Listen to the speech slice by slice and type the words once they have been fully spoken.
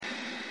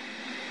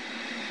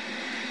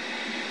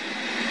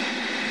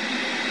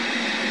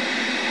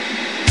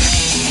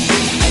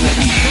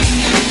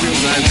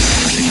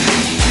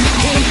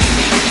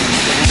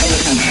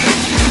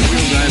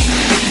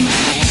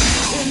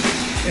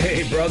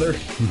brother?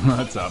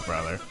 What's up,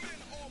 brother?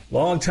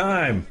 Long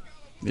time.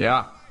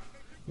 Yeah.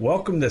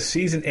 Welcome to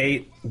Season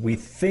 8. We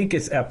think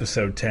it's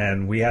Episode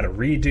 10. We had a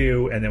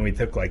redo, and then we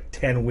took like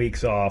 10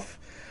 weeks off.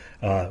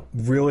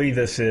 Really,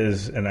 this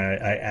is, and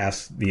I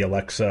asked the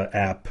Alexa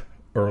app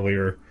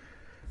earlier,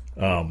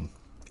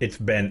 it's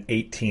been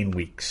 18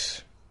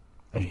 weeks.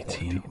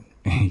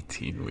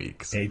 18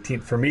 weeks.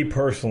 18. For me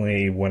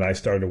personally, when I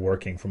started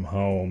working from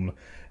home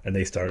and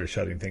they started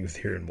shutting things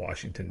here in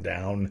Washington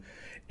down,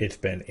 it's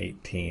been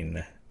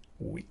 18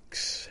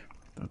 weeks.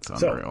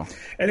 That's unreal. So,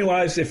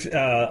 anyways, if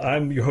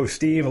I'm your host,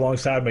 Steve,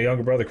 alongside my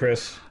younger brother,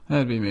 Chris.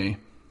 That'd be me.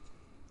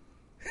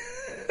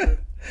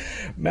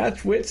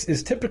 Match Wits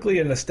is typically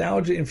a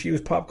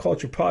nostalgia-infused pop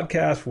culture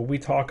podcast where we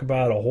talk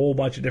about a whole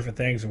bunch of different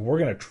things, and we're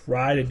going to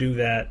try to do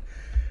that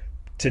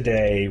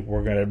today.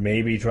 We're going to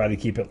maybe try to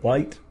keep it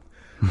light.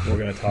 We're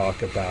going to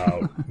talk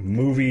about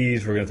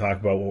movies. We're going to talk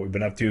about what we've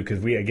been up to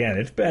because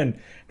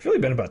it's really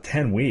been about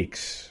 10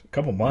 weeks, a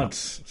couple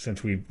months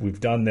since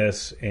we've done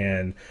this,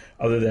 and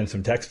other than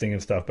some texting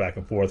and stuff back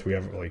and forth, we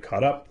haven't really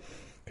caught up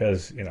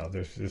because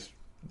there's just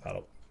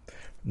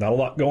not a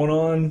lot going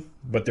on,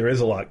 but there is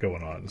a lot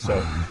going on. So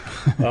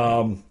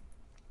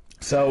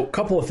a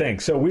couple of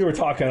things. So we were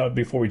talking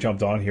before we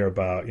jumped on here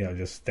about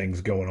just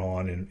things going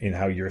on in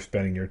how you're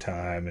spending your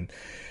time, and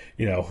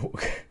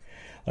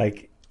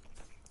like.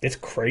 It's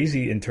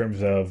crazy in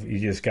terms of you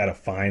just got to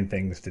find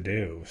things to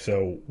do.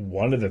 So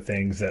one of the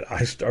things that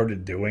I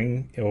started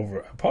doing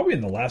over probably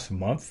in the last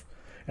month,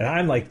 and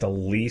I'm like the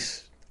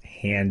least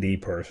handy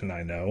person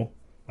I know.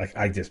 Like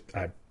I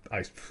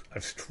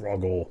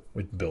struggle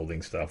with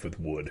building stuff with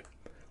wood,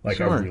 like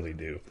sure. I really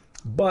do.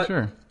 But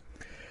sure.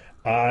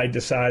 I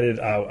decided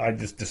I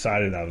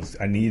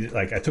needed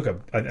I took I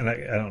don't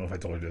know if I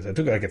told you this. I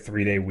took like a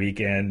 3-day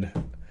weekend.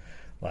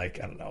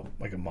 Like, I don't know,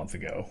 like a month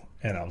ago.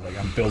 And I was like,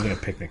 I'm building a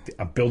picnic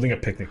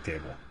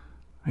table.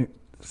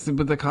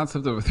 But the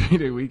concept of a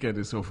 3-day weekend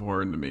is so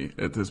foreign to me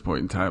at this point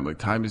in time. Like,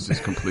 time is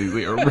just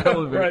completely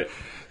irrelevant. Right.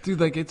 Dude,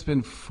 like, it's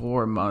been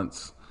 4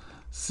 months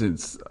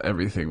since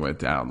everything went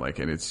down. Like,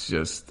 and it's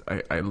just,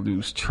 I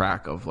lose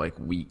track of, like,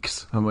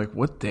 weeks. I'm like,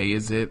 what day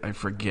is it? I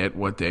forget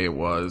what day it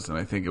was. And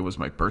I think it was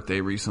my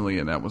birthday recently,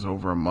 and that was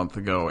over a month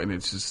ago. And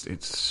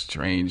it's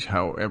strange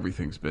how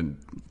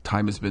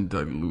time has been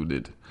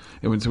diluted.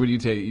 And so when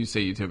you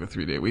say you took a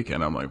 3-day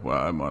weekend, I'm like, well,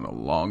 I'm on a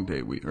long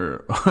day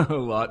or a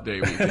lot day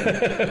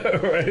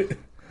weekend. Right.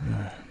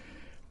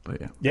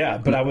 But yeah. Yeah,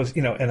 but I was,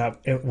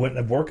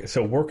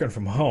 working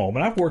from home,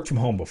 and I've worked from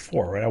home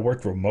before, right? I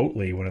worked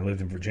remotely when I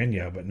lived in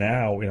Virginia, but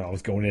now, I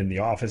was going in the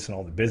office and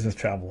all the business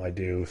travel I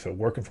do, so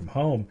working from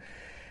home,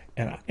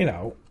 and,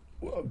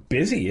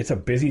 busy. It's a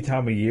busy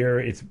time of year.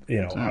 It's,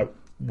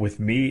 with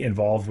me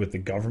involved with the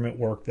government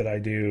work that I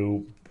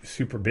do,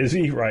 super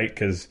busy, right?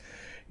 Because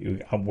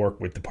I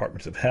work with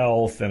departments of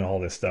health and all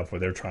this stuff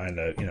where they're trying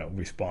to,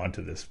 respond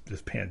to this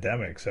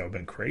pandemic. So I've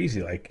been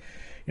crazy, like,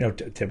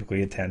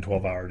 typically a 10,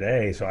 12-hour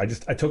day. So I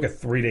took a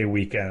 3-day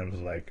weekend and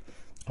was like,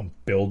 I'm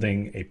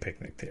building a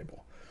picnic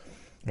table,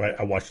 right?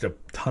 I watched a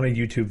ton of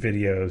YouTube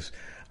videos.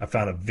 I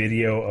found a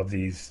video of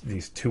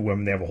these two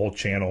women. They have a whole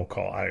channel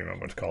called, I don't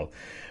remember what it's called,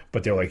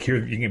 but they're like,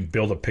 here, you can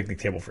build a picnic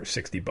table for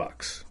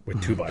 $60 with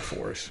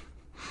 2x4s.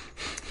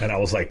 And I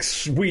was like,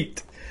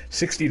 sweet.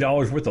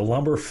 $60 worth of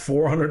lumber,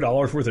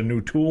 $400 worth of new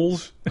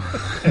tools, and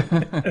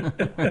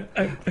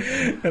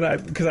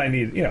because I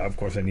need, of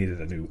course, I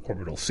needed a new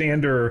orbital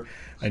sander,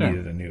 I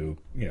needed a new,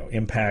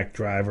 impact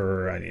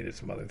driver, I needed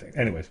some other things.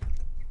 Anyways,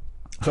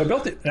 so I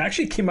built it. It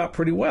actually came out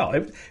pretty well.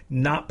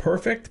 Not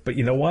perfect, but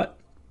you know what?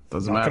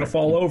 Doesn't matter. It's not going to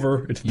fall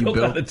over. It's built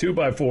out of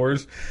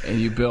 2x4s,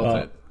 and you built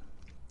it.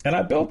 And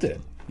I built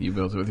it. You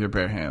built it with your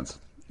bare hands.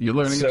 You're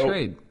learning a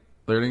trade.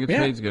 Learning a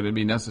trade is going to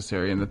be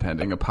necessary in the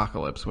pending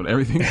apocalypse. When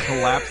everything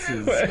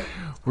collapses,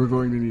 we're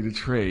going to need a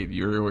trade.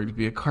 You're going to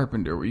be a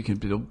carpenter where you can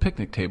build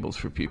picnic tables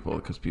for people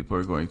because people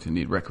are going to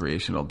need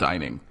recreational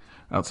dining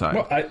outside.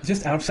 Well,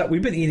 just outside.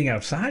 We've been eating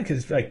outside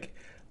because it's like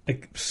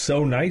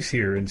so nice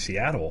here in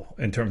Seattle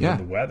in terms of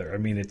the weather. I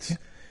mean, it's...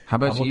 How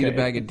about you eat a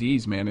bag of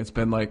D's, man? It's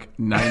been like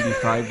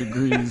 95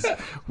 degrees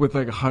with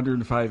like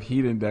 105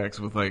 heat index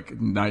with like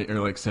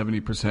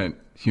 70%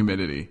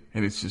 humidity,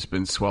 and it's just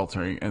been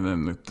sweltering. And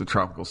then the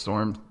tropical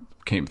storm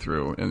came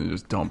through and it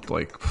just dumped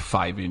like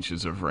 5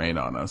 inches of rain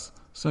on us.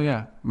 So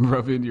yeah,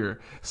 rub in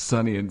your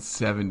sunny and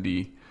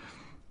 70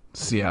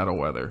 Seattle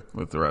weather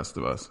with the rest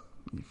of us.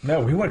 No,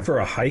 we went for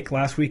a hike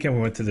last weekend.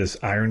 We went to this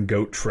Iron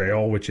Goat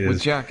Trail, which is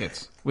with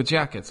jackets.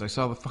 I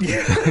saw the fucking.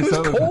 Yeah, it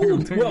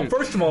was cold. Well,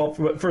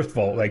 first of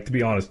all, like, to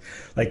be honest,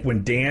 like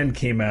when Dan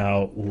came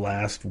out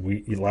last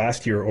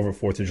year over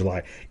 4th of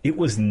July, it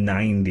was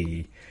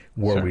 90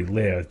 where we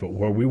lived, but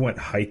where we went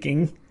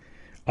hiking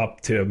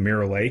up to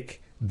Mirror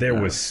Lake, there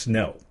was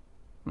snow.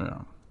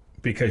 Yeah,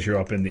 because you're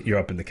up in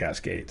the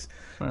Cascades.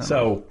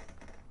 So,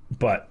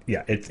 but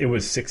yeah, it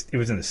was it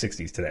was in the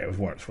 60s today. I was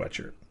wearing a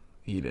sweatshirt.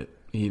 Eat it.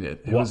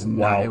 It was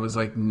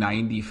like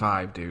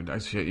 95, dude. I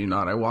shit you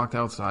not. I walked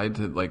outside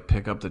to like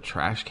pick up the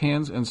trash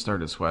cans and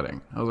started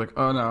sweating. I was like,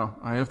 oh no,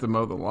 I have to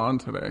mow the lawn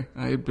today.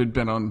 I had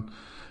been on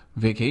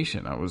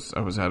vacation. I was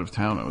out of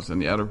town. I was in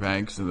the Outer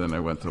Banks, and then I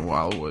went to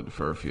Wildwood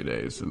for a few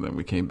days, and then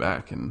we came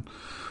back, and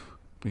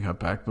we got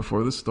back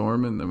before the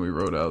storm, and then we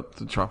rode out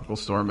the tropical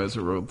storm as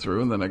it rode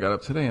through, and then I got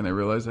up today, and I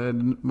realized I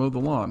hadn't mowed the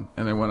lawn,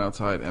 and I went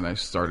outside, and I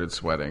started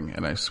sweating,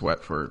 and I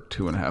sweat for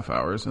 2.5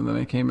 hours, and then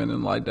I came in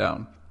and lied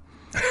down.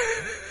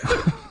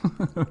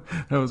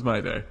 That was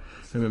my day,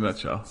 in a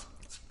nutshell.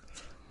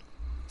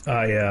 So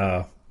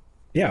I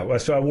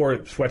wore a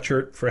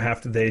sweatshirt for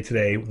half the day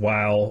today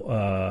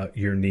while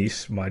your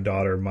niece, my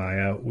daughter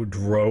Maya,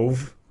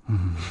 drove.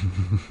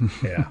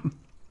 Yeah,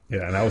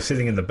 and I was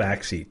sitting in the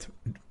back seat.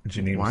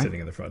 Janine was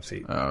sitting in the front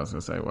seat. I was going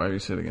to say, why are you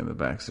sitting in the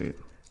back seat?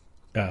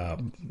 You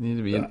need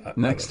to be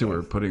next to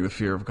her, putting the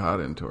fear of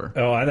God into her.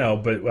 Oh, I know,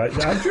 but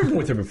I've driven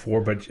with her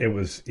before, but it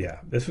was,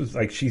 this was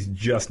like she's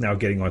just now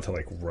getting onto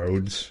like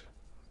roads.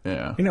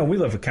 Yeah. You know, we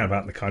live kind of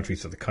out in the country,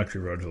 so the country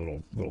roads are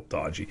a little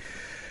dodgy.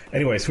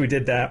 Anyway, so we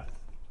did that.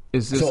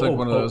 Is this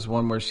one of those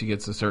where she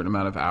gets a certain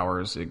amount of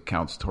hours, it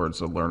counts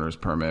towards a learner's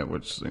permit,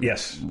 which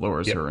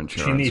lowers her insurance?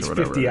 She needs or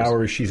whatever 50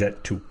 hours. She's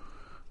at 2.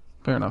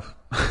 Fair enough.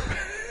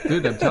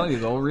 Dude, I'm telling you,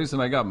 the whole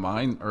reason I got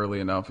mine early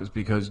enough is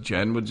because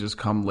Jen would just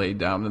come lay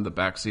down in the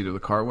back seat of the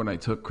car when I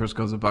took Chris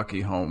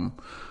Kozabucky home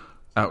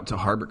out to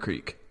Harbor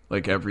Creek,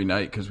 like every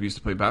night, because we used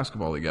to play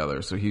basketball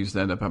together. So he used to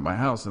end up at my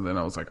house, and then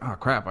I was like, oh,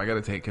 crap, I got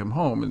to take him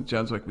home. And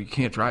Jen's like, we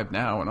can't drive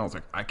now. And I was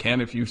like, I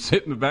can if you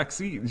sit in the back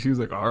seat. And she was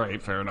like, all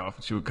right, fair enough.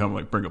 And she would come,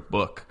 like, bring a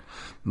book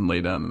and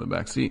lay down in the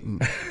back seat.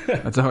 And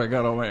that's how I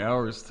got all my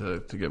hours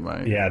to get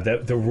my... Yeah,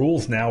 the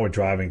rules now are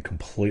driving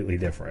completely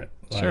different.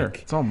 Sure,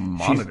 it's all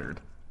monitored.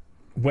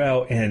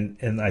 Well,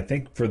 and I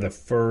think for the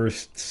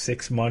first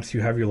 6 months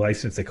you have your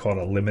license. They call it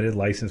a limited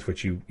license,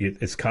 which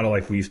it's kind of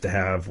like we used to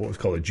have what was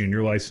called a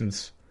junior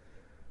license.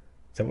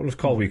 Is that what it was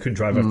called? Where you couldn't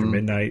drive after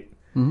midnight.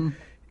 Mm-hmm.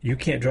 You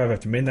can't drive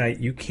after midnight.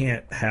 You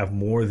can't have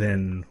more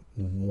than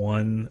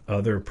one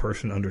other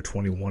person under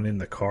 21 in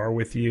the car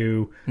with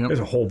you. Yep. There's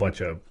a whole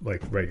bunch of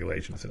like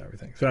regulations and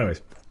everything. So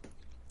anyways,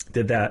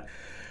 did that.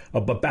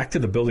 But back to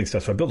the building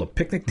stuff. So I built a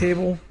picnic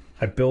table.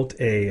 I built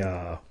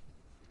a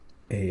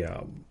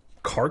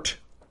cart,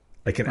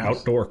 like an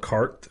outdoor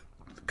cart,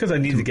 because I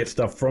needed to get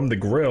stuff from the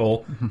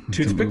grill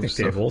to the picnic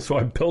table. So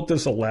I built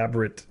this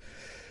elaborate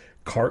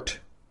cart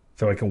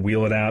so I can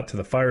wheel it out to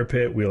the fire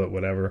pit, wheel it,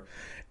 whatever.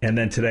 And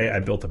then today I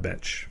built a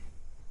bench.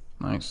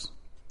 Nice.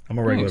 I'm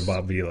a regular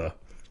Bob Vila,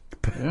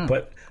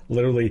 but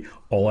literally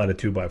all out of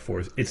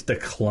 2x4s. It's the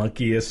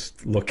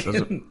clunkiest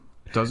looking.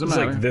 Doesn't it's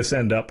matter. Like this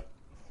end up.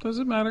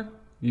 Doesn't matter.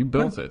 You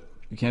built it.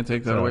 You can't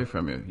take that away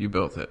from you. You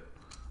built it.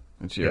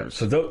 It's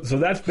yours. Yeah, so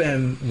that's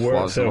been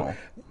where. So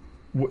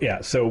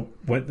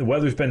when the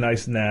weather's been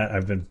nice and that,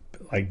 I've been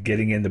like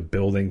getting into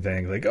building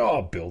things. Like,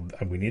 I'll build.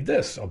 We need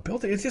this. I'll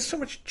build it. It's just so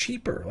much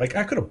cheaper. Like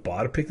I could have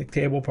bought a picnic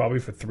table probably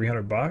for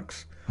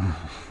 $300,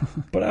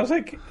 but I was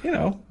like,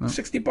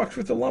 $60 worth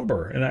of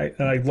lumber, and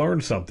I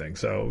learned something,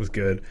 so it was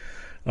good.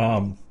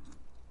 The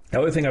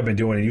other thing I've been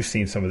doing, and you've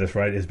seen some of this,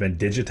 right, has been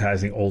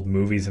digitizing old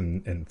movies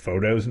and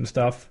photos and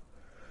stuff.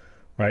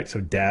 Right,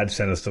 so Dad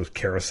sent us those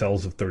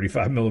carousels of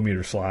 35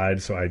 millimeter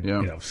slides, so I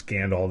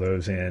scanned all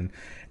those in,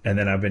 and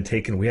then I've been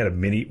taking. We have a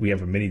mini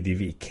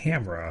DV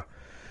camera,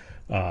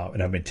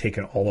 and I've been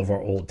taking all of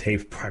our old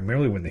tapes,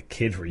 primarily when the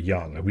kids were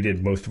young. We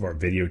did most of our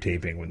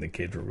videotaping when the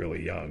kids were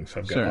really young,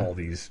 so I've got all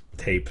these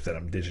tapes that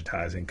I'm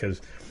digitizing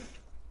because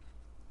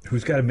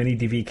who's got a mini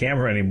DV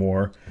camera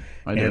anymore?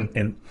 I do.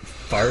 And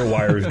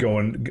FireWire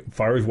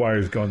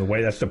is going the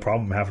way. That's the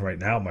problem I'm having right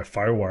now. My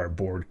FireWire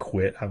board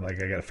quit. I'm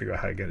like, I got to figure out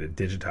how to get it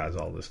digitize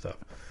all this stuff.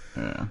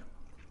 Yeah.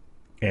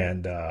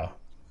 And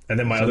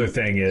then my other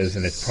thing is,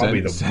 and it's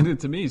probably send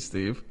it to me,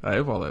 Steve. I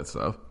have all that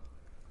stuff.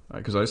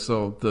 Because I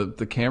saw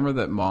the camera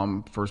that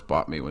Mom first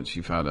bought me when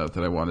she found out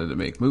that I wanted to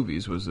make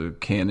movies was a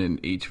Canon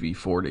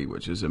HV40,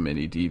 which is a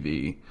mini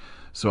DV.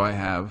 So I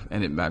have,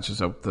 and it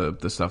matches up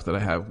the stuff that I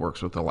have,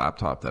 works with the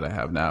laptop that I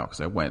have now,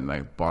 because I went and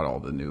I bought all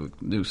the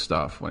new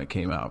stuff when it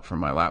came out from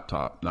my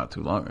laptop not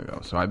too long ago.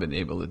 So I've been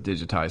able to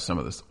digitize some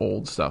of this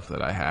old stuff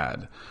that I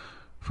had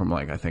from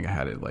I think I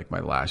had it like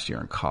my last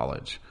year in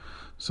college.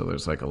 So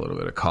there's like a little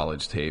bit of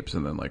college tapes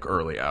and then like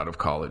early out of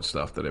college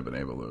stuff that I've been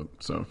able to.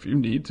 So if you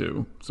need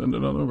to, send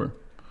it on over.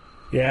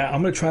 Yeah,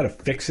 I'm going to try to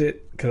fix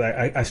it because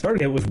I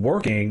started, it was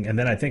working, and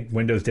then I think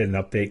Windows did an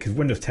update because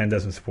Windows 10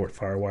 doesn't support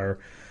FireWire.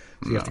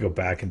 So you have to go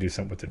back and do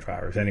something with the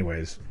drivers.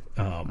 Anyways,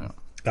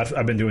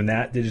 I've been doing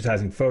that,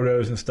 digitizing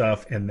photos and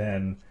stuff. And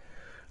then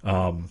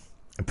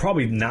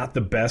probably not the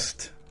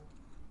best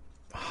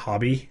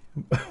hobby,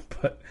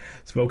 but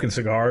smoking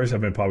cigars.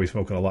 I've been probably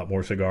smoking a lot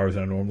more cigars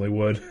than I normally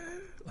would.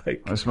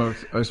 I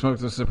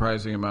smoked a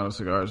surprising amount of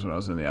cigars when I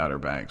was in the Outer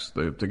Banks.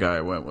 The guy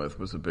I went with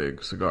was a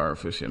big cigar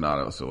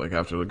aficionado. So like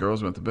after the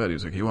girls went to bed, he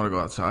was like, "You want to go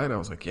outside?" I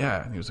was like,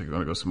 "Yeah." And he was like, "You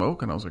want to go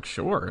smoke?" And I was like,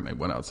 "Sure." And I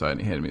went outside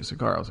and he handed me a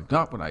cigar. I was like,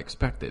 "Not what I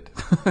expected."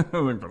 I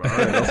was like, "But all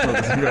right, I'll smoke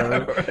a cigar."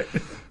 Right.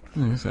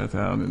 And he sat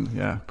down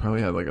and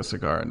probably had like a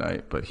cigar a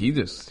night. But he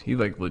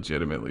like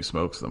legitimately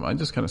smokes them. I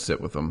just kind of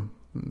sit with them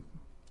and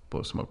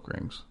blow smoke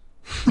rings.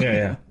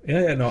 Yeah.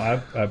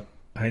 No,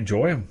 I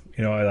enjoy them.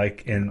 I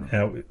like,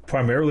 and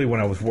primarily when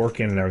I was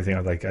working and everything,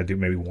 I do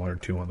maybe one or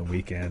two on the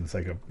weekends,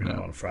 like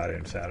on a Friday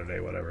and Saturday,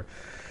 whatever.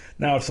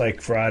 Now it's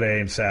like Friday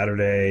and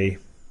Saturday,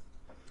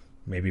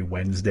 maybe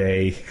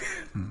Wednesday,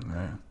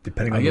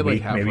 depending on the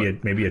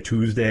week, maybe a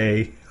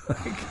Tuesday.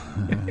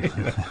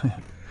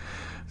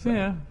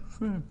 Yeah,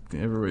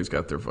 everybody's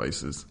got their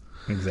vices.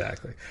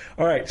 Exactly.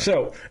 All right.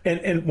 So,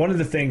 and one of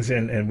the things,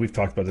 and we've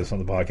talked about this on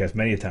the podcast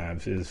many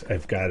times, is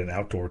I've got an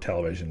outdoor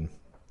television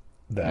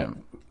that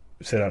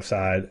sit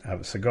outside,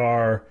 have a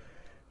cigar,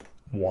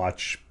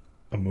 watch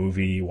a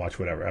movie, watch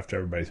whatever after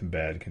everybody's in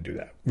bed. Can do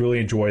that. Really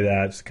enjoy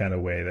that. It's kind of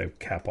a way to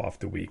cap off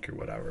the week or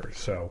whatever.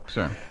 So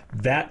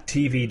that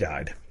TV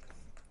died.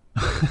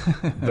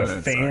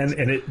 The fan sucks.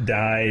 And it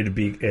died.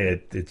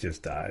 It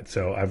just died.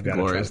 So I've got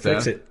to try to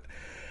fix it.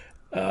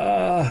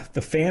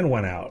 The fan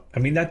went out. I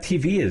mean, that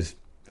TV is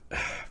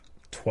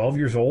 12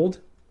 years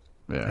old,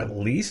 at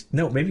least.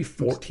 No, maybe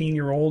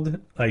 14-year-old.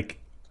 Like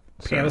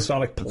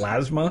Panasonic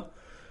Plasma.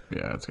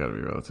 Yeah, it's got to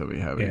be relatively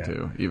heavy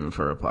too, even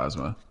for a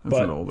plasma. It's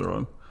an older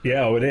one.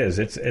 Yeah, it is.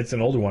 It's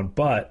an older one,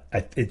 but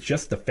it's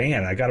just the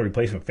fan. I got a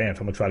replacement fan, so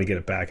I'm gonna try to get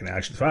it back in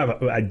action.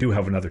 So I do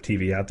have another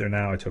TV out there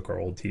now. I took our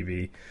old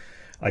TV,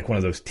 like one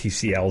of those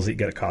TCLs that you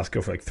get at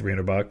Costco for like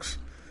 $300.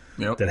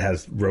 Yep. That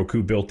has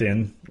Roku built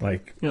in, so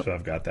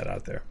I've got that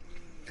out there.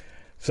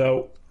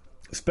 So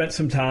spent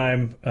some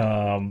time.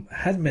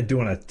 Hadn't been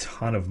doing a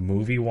ton of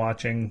movie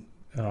watching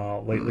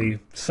lately.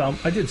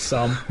 I did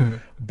some,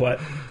 but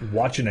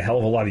watching a hell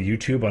of a lot of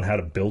YouTube on how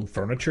to build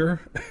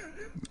furniture.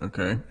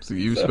 Okay, so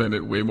you spend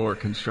it way more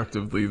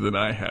constructively than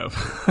I have.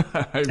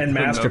 And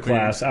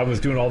Masterclass. I was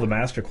doing all the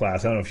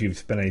Masterclass. I don't know if you've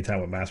spent any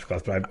time with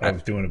Masterclass, but I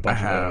was doing a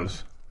bunch of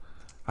those.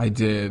 I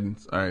did.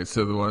 All right,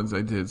 so the ones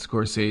I did,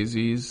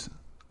 Scorsese's.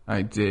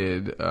 I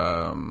did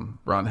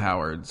Ron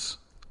Howard's.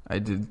 I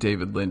did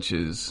David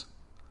Lynch's.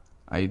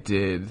 I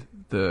did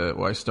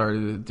I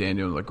started the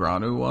Daniel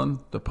Negreanu one,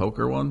 the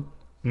poker one.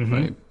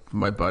 Mm-hmm.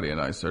 My buddy and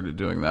I started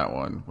doing that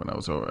one when I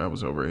was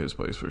over at his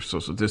place for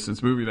social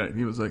distance movie night. And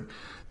he was like,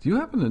 "Do you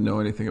happen to know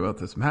anything about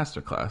this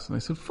Masterclass?" And I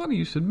said, "Funny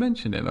you should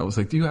mention it." I was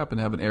like, "Do you happen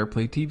to have an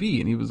AirPlay TV?"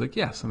 And he was like,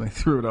 "Yes." And I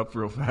threw it up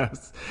real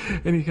fast.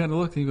 And he kind of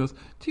looked and he goes,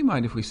 "Do you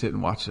mind if we sit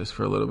and watch this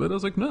for a little bit?" I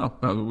was like, "No."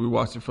 We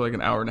watched it for like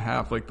an hour and a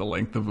half, like the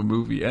length of a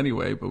movie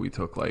anyway. But we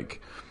took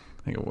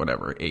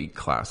 8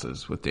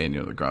 classes with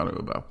Daniel Negreanu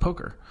about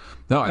poker.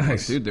 No,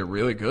 nice. Dude, they're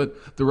really good.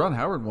 The Ron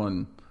Howard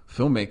one,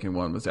 filmmaking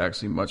one, was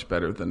actually much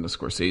better than the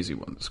Scorsese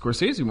one. The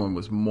Scorsese one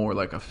was more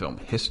like a film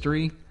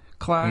history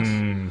class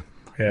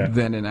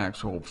than an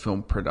actual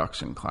film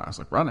production class.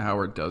 Like Ron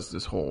Howard does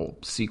this whole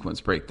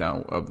sequence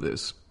breakdown of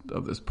this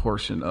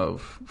portion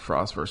of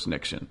Frost versus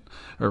Nixon,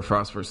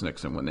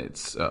 when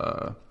it's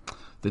the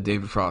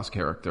David Frost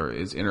character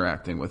is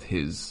interacting with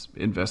his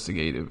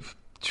investigative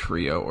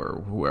trio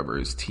or whoever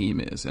his team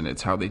is, and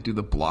it's how they do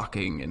the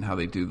blocking and how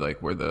they do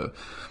where the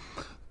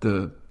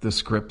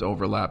script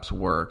overlaps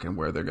work and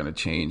where they're going to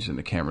change and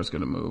the camera's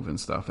going to move and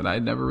stuff. And I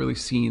had never really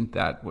seen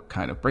that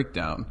kind of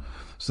breakdown.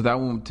 So that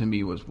one to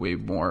me was way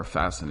more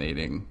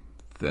fascinating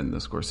than the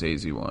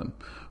Scorsese one.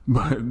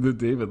 But the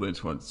David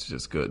Lynch one's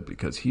just good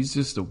because he's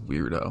just a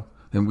weirdo.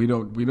 And we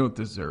don't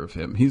deserve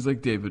him. He's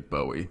like David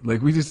Bowie.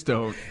 We just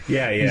don't.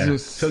 Yeah.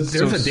 So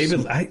there's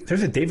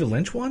a David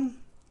Lynch one?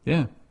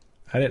 Yeah.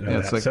 I didn't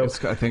know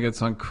that. I think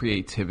it's on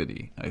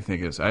creativity.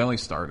 I only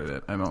started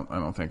it. I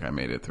don't think I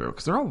made it through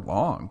because they're all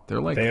long.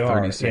 They're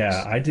 36.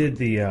 Yeah, I did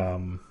the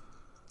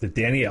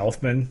Danny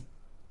Elfman.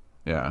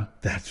 Yeah,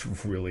 that's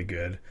really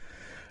good.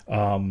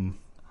 I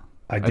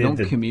don't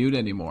commute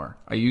anymore.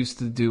 I used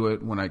to do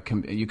it when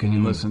you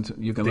can listen to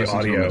them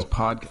as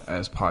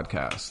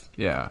podcast.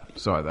 Yeah,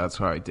 so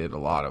that's why I did a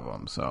lot of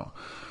them. So,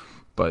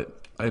 but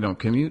I don't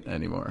commute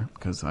anymore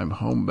because I'm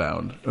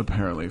homebound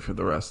apparently for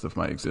the rest of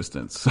my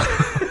existence.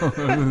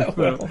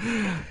 Well,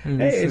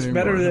 hey, it's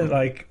better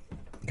than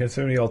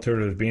considering the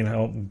alternative, being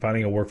home,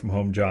 finding a work from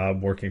home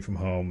job, working from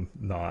home,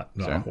 not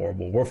sure.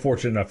 Horrible. We're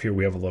fortunate enough here.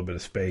 We have a little bit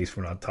of space.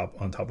 We're not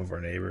on top of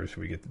our neighbors.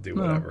 We get to do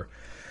whatever.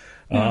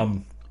 Yeah.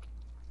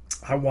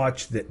 I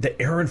watched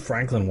the Aaron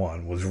Franklin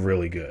one was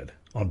really good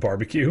on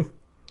barbecue.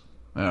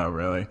 Oh,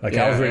 really?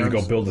 I was ready to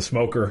go build a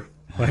smoker.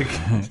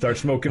 Start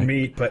smoking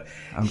meat, but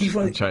I'm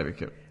trying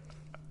to.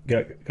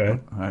 Go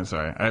ahead. I'm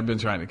sorry. I've been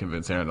trying to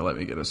convince Erin to let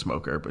me get a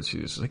smoker, but she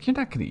was like, "You're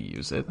not going to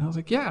use it." And I was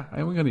like, "Yeah,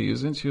 I'm going to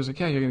use it." And she was like,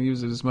 "Yeah, you're going to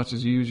use it as much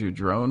as you use your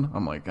drone."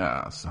 I'm like,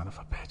 "Son of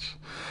a bitch."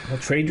 Well,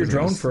 trade your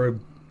drone for a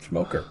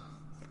smoker.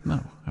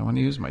 No, I want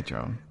to use my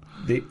drone.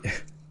 He's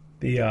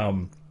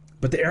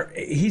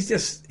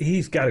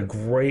got a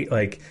great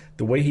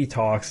the way he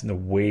talks and the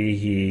way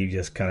he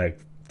just kind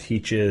of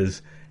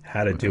teaches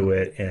how to do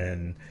it,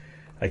 and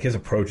his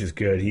approach is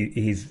good.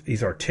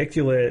 He's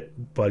articulate,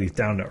 but he's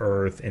down to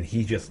earth, and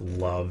he just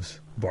loves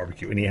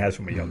barbecue, and he has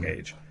from a young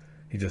age.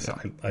 I just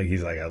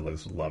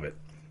love it.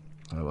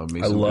 I love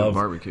me some good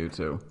barbecue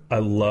too. I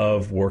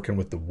love working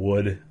with the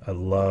wood. I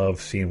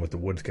love seeing what the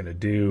wood's going to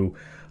do.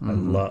 I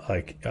love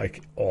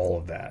all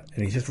of that,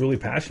 and he's just really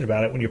passionate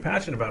about it. When you're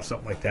passionate about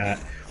something like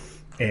that,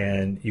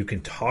 and you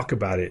can talk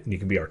about it and you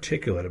can be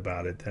articulate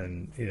about it,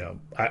 then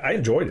I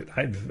enjoyed it.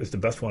 It's the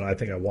best one I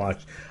think I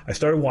watched. I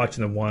started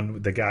watching the one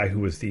with the guy who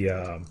was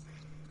the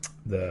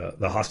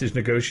hostage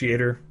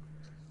negotiator.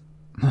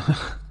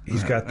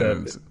 He's got I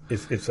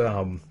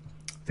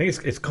think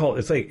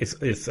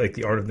it's like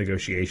the art of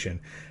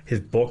negotiation. His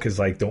book is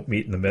like Don't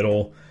Meet in the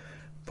Middle,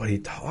 but he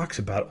talks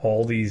about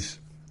all these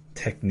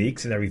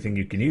techniques and everything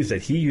you can use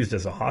that he used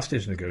as a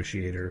hostage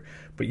negotiator,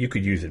 but you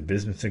could use in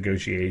business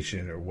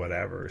negotiation or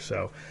whatever.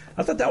 So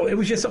I thought that it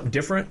was just something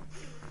different.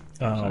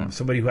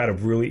 Somebody who had a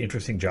really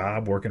interesting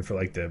job working for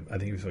I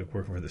think he was like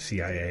working for the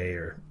CIA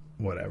or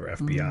whatever,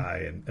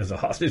 FBI, and as a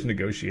hostage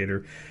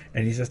negotiator,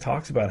 and he just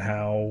talks about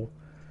how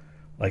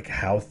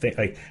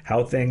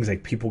things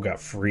like people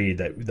got freed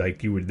that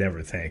like you would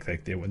never think,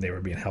 like when they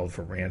were being held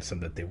for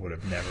ransom, that they would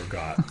have never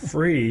got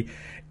free,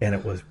 and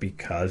it was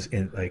because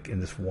in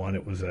this one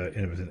it was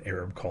an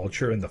Arab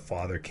culture, and the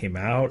father came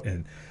out,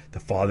 and the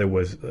father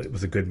was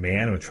a good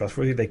man and was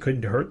trustworthy. They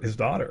couldn't hurt his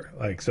daughter,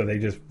 so they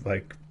just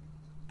they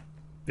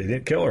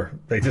didn't kill her.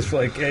 They just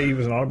hey, he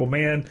was an honorable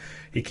man.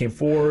 He came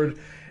forward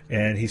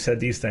and he said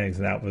these things,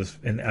 and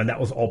that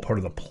was all part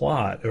of the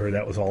plot, or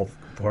that was all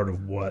part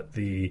of what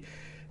the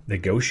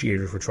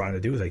negotiators were trying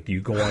to do. Is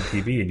you go on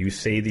TV and you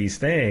say these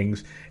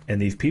things,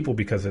 and these people,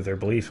 because of their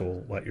beliefs,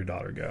 will let your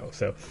daughter go.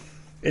 So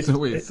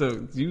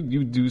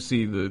you do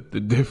see the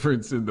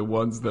difference in the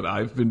ones that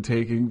I've been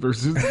taking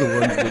versus the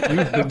ones that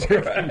you've been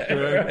taking.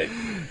 Right?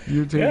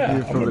 You're taking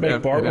it from I'm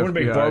going to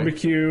make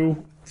barbecue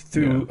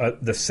through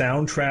the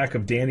soundtrack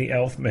of Danny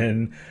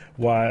Elfman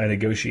while I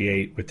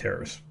negotiate with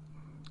terrorists.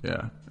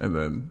 Yeah, and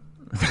then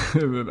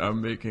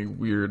I'm making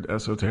weird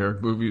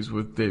esoteric movies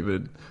with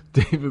David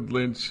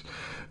Lynch,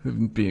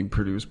 being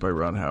produced by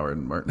Ron Howard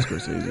and Martin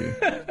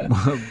Scorsese,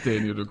 while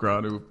Daniel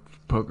Negreanu,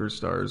 Poker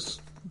Stars,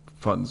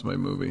 funds my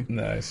movie.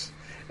 Nice.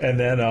 And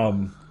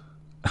then,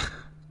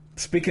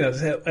 speaking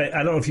of,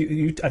 I don't know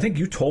if I think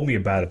you told me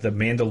about it, the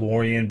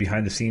Mandalorian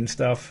behind the scenes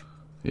stuff.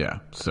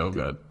 Yeah, so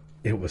good.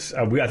 It was.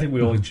 I think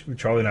we only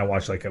Charlie and I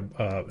watched like an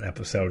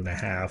episode and a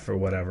half or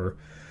whatever.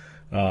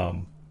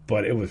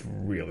 But it was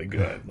really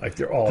good. Like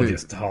they're all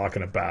just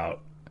talking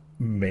about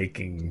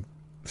making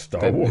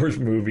Star Wars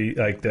movie,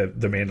 like the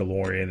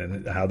Mandalorian,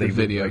 and how they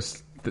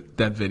videos.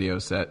 That video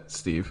set,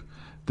 Steve.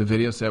 The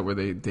video set where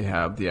they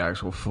have the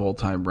actual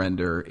full-time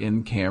render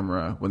in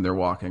camera when they're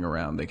walking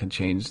around. They can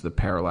change the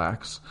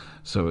parallax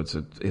so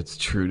it's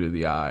true to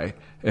the eye,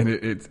 and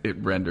it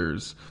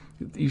renders.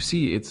 You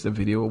see, it's a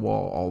video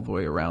wall all the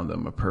way around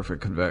them, a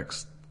perfect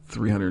convex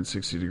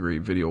 360-degree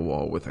video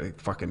wall with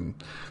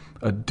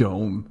a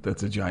dome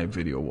that's a giant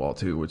video wall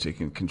too, which they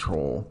can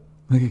control.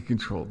 They can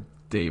control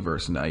day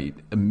versus night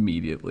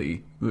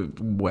immediately, the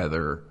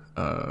weather,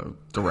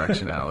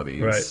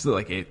 directionality. Right. It's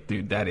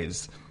dude, that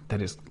is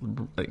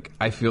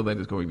I feel that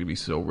is going to be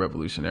so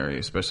revolutionary,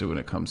 especially when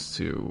it comes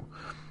to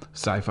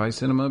sci-fi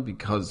cinema,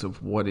 because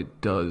of what it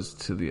does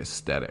to the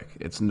aesthetic.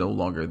 It's no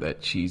longer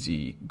that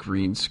cheesy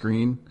green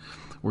screen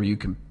where you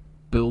can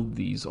build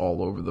these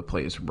all over the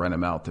place, rent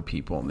them out to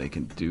people, and they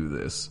can do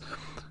this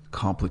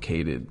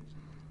complicated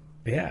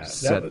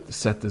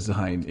set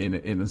design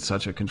in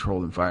such a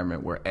controlled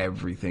environment where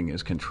everything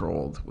is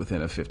controlled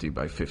within a 50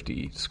 by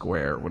 50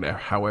 square, whatever,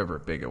 however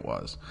big it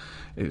was.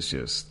 It's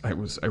just, I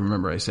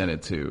remember I sent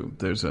it to,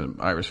 there's an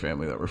Irish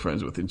family that we're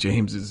friends with, and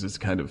James is this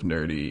kind of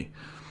nerdy,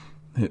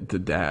 the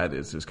dad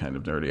is this kind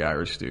of nerdy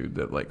Irish dude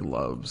that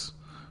loves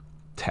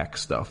tech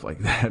stuff like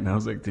that. And I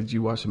was like, did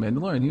you watch The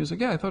Mandalorian? He was like,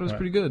 yeah, I thought it was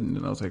pretty good.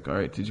 And I was like, all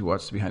right, did you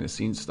watch the behind the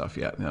scenes stuff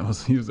yet? And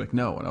he was like,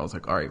 no. And I was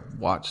like, all right,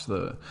 watch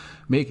the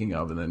making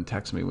of, and then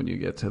text me when you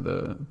get to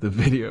the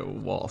video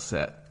wall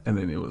set. And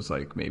then it was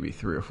like maybe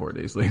 3 or 4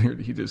 days later,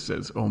 he just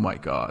says, oh my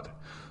God.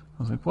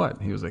 I was like, what?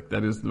 He was like,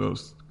 that is it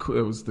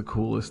was the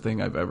coolest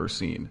thing I've ever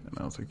seen. And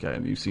I was like, yeah,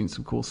 and you've seen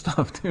some cool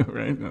stuff too,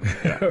 right? Like,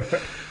 yeah.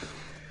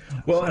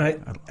 Well,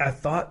 and I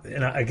thought,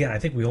 and again, I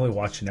think we only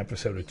watched an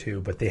episode or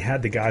two, but they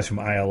had the guys from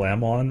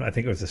ILM on. I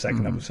think it was the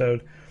second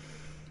episode,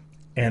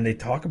 and they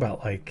talk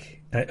about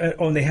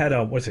and they had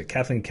what's it,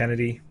 Kathleen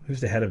Kennedy,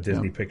 who's the head of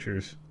Disney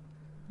Pictures.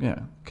 Yeah,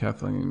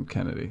 Kathleen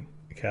Kennedy.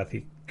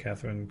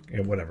 Catherine,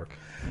 whatever.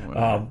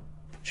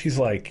 She's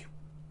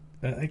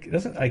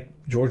doesn't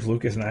George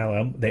Lucas and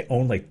ILM, they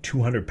own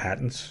 200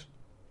 patents.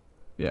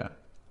 Yeah.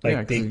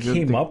 They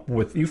came up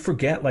with, you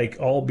forget,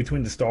 all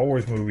between the Star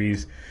Wars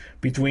movies,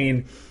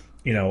 between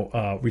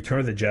Return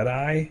of the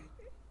Jedi,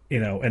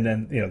 and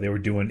then they were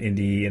doing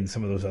Indy and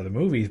some of those other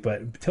movies,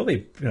 but until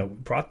they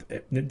brought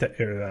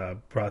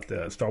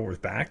the Star Wars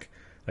back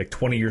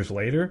 20 years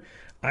later,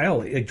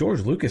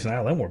 George Lucas and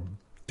ILM were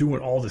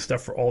doing all this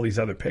stuff for all these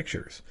other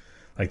pictures.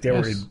 They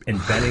were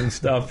inventing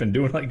stuff and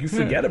doing you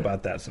forget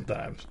about that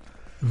sometimes.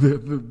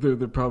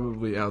 They're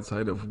probably,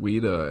 outside of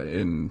Weta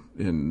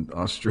in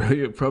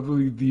Australia,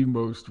 probably the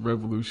most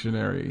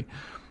revolutionary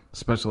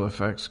special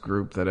effects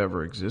group that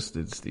ever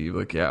existed, Steve.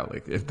 Like, yeah,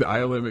 like if the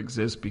ILM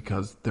exists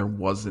because there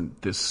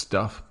wasn't this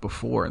stuff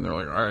before, and they're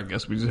like, all right, I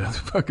guess we just have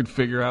to fucking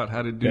figure out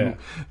how to do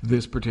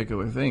this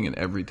particular thing. And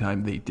every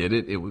time they did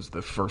it, it was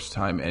the first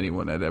time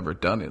anyone had ever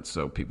done it.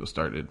 So people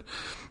started,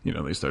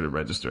 they started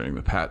registering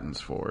the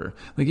patents for,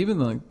 like, even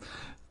like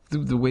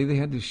the way they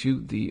had to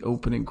shoot the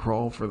opening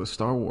crawl for the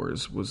Star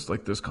Wars was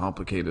like this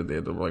complicated. They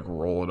had to like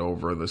roll it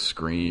over the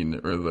screen,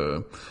 or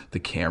the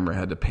camera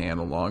had to pan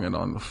along and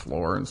on the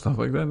floor and stuff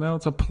like that. Now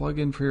it's a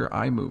plug-in for your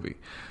iMovie.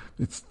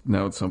 It's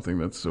something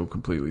that's so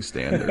completely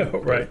standard.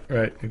 Right,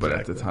 exactly. But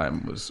at the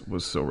time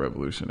was so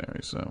revolutionary.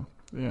 So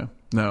yeah,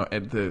 no,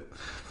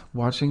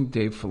 watching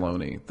Dave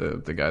Filoni,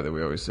 the guy that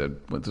we always said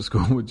went to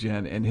school with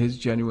Jen, and his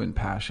genuine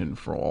passion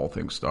for all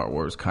things Star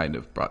Wars kind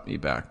of brought me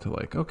back to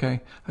like, okay,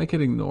 I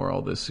could ignore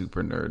all the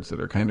super nerds that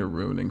are kind of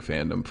ruining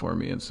fandom for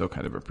me and still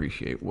kind of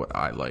appreciate what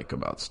I like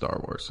about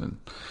Star Wars, and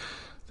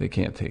they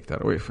can't take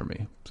that away from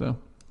me. So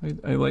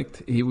I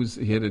liked he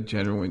had a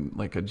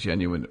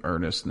genuine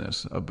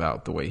earnestness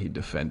about the way he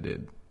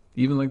defended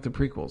even like the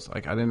prequels.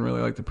 Like, I didn't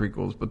really like the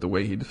prequels, but the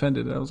way he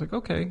defended it, I was like,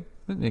 okay,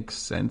 that makes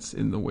sense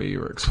in the way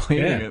you're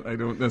explaining it. I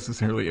don't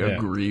necessarily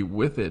agree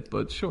with it,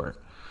 but sure.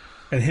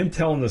 And him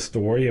telling the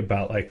story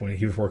about like when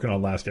he was working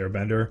on Last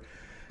Airbender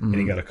and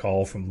he got a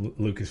call from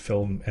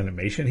Lucasfilm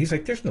Animation. He's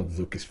like, there's no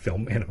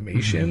Lucasfilm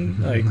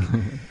Animation.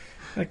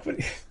 like what?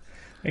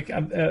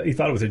 He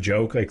thought it was a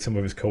joke. Like some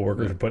of his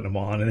coworkers were putting him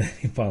on, and then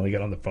he finally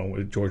got on the phone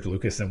with George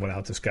Lucas and went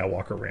out to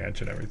Skywalker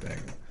Ranch and everything.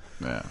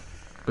 Yeah.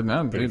 But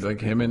now, dude,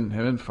 like him and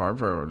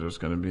Favreau are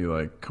just going to be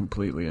like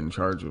completely in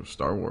charge of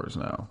Star Wars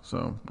now.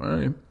 So, all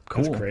right,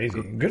 cool. That's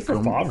crazy. Good for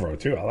Favreau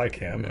too. I like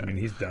him. Yeah. I mean,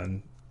 he's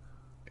done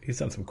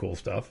some cool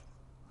stuff.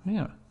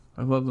 Yeah,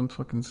 I love them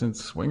fucking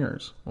since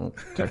Swingers. Well,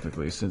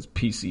 technically since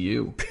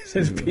PCU.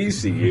 Since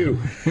PCU.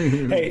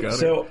 Hey,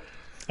 so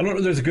I don't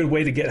know. There's a good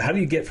way to get. How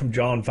do you get from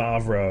Jon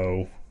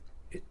Favreau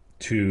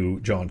to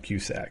John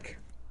Cusack?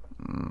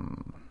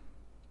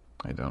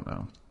 I don't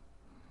know.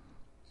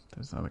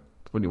 There's not a.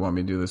 What do you want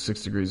me to do? The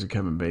 6 Degrees of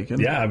Kevin Bacon?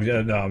 Yeah, I'm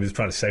just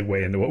trying to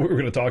segue into what we were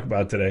going to talk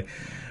about today.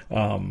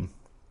 I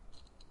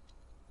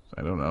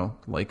don't know.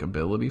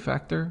 Likability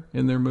factor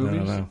in their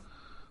movies? I don't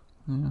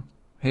know. Yeah.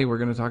 Hey, we're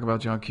going to talk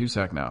about John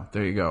Cusack now.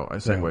 There you go. I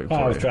segued for you.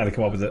 I was trying to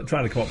come up with a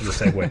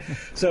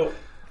segue. So,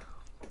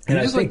 and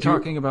I just like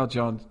talking about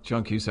John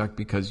Cusack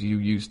because you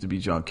used to be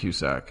John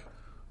Cusack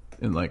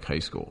in like high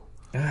school.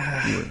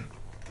 I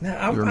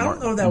don't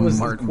know. That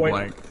was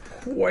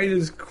quite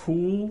as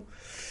cool.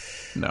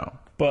 No.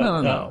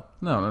 But, No.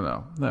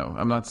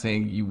 I'm not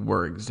saying you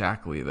were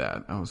exactly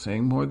that. I was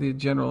saying more the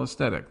general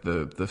aesthetic,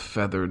 the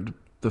feathered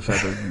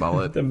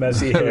mullet, the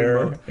messy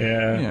hair,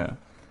 yeah,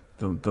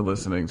 the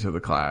listening to the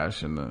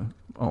Clash and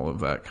all of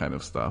that kind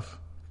of stuff.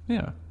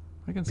 Yeah,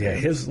 I can see. Yeah,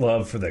 his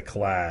love for the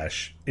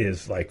Clash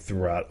is like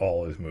throughout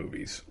all his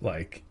movies,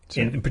 like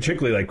and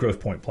particularly like Grosse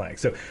Pointe Blank.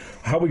 So,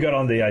 how we got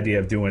on the idea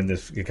of doing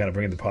this, kind of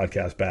bringing the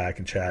podcast back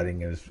and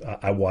chatting, is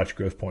I watched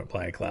Grosse Pointe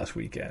Blank last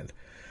weekend.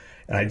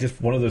 And I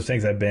just, one of those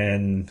things I've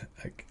been,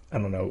 like, I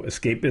don't know,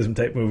 escapism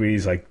type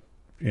movies, like,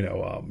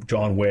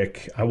 John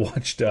Wick. I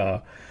watched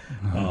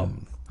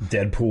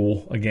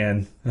Deadpool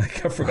again.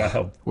 Like, I forgot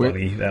how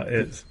funny that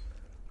is.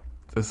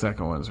 The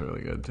second one's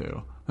really good,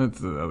 too. That's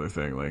the other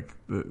thing. Like,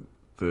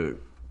 the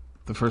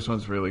first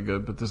one's really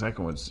good, but the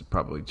second one's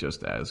probably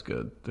just as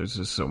good. There's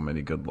just so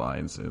many good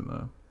lines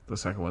in the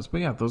second ones. But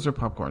yeah, those are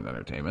popcorn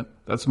entertainment.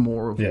 That's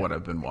more of what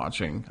I've been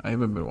watching. I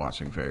haven't been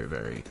watching very,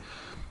 very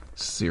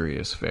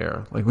serious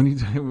fare. Like when we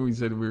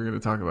said we were going to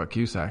talk about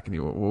Cusack,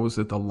 and what was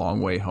it, The Long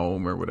Way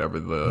Home or whatever?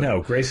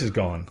 No, Grace is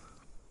Gone.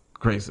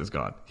 Grace is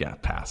Gone. Yeah,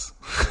 pass.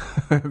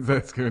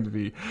 That's going to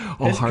be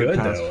a hard good,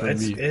 pass though. for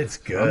me. It's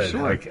good. I'm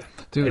sure.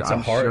 Dude,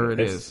 I'm sure it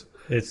is.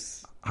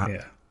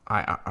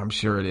 I'm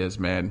sure it is,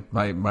 man.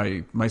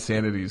 My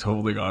sanity is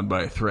holding on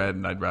by a thread,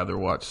 and I'd rather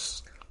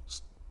watch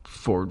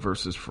Ford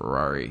versus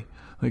Ferrari.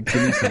 Like,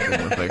 give me something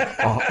with like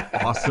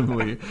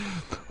awesomely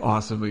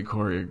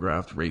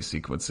choreographed race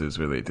sequences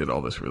where they did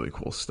all this really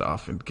cool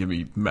stuff, and give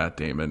me Matt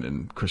Damon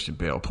and Christian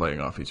Bale playing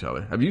off each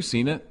other. Have you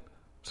seen it?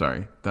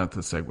 Sorry, not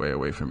to segue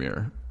away from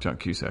your John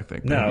Cusack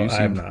thing. No, I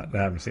have not.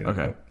 I haven't seen it.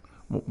 Okay,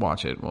 we'll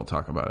watch it. We'll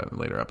talk about it in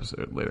a later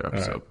episode.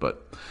 Right.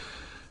 But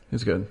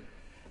it's good.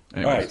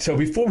 Anyways. All right, so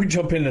before we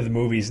jump into the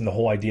movies and the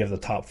whole idea of the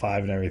top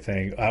 5 and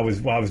everything,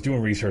 while I was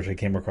doing research, I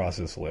came across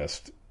this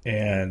list,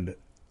 and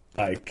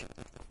like,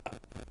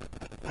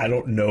 I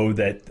don't know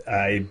that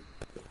I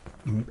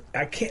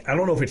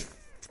don't know if it's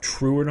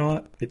true or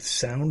not. It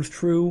sounds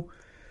true.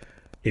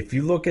 If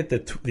you look at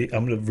I'm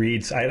going to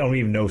read. I don't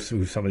even know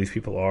who some of these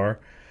people are.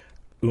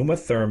 Uma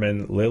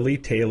Thurman, Lily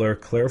Taylor,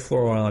 Claire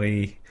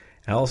Florani,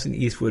 Allison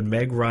Eastwood,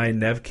 Meg Ryan,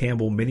 Nev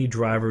Campbell, Minnie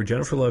Driver,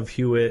 Jennifer Love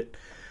Hewitt,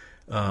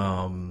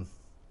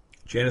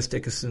 Janice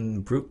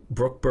Dickinson,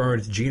 Brooke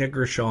Burns, Gina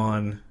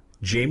Gershon,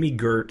 Jamie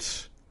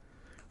Gertz,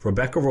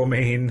 Rebecca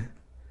Romaine,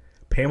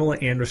 Pamela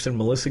Anderson,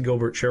 Melissa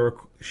Gilbert,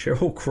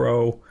 Sheryl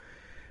Crow,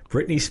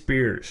 Britney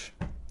Spears.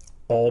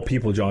 All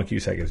people John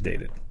Cusack has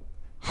dated.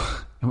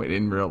 Wait,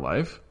 in real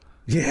life?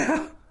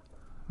 Yeah.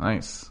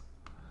 Nice.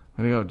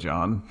 Way to go,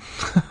 John.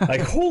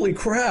 Like, holy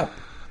crap.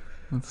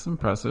 That's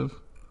impressive.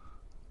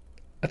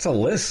 That's a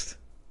list.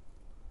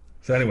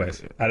 So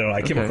anyways, I don't know.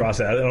 I came across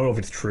it. I don't know if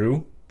it's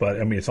true,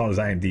 but I mean, it's on his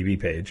IMDb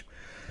page.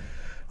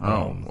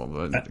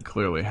 Well, that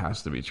clearly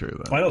has to be true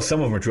then. I know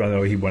some of them are true. I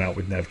know he went out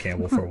with Nev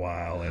Campbell for a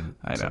while, and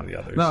I know. some of the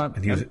others. No,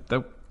 and he was,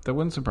 that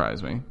wouldn't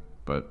surprise me,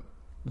 but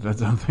that's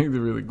something to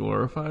really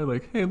glorify.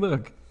 Like, hey,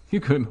 look, you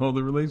couldn't hold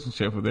a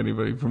relationship with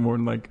anybody for more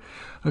than like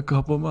a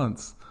couple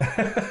months.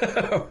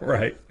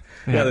 right.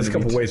 Yeah, there's a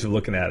couple ways of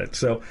looking at it.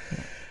 So,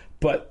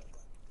 but,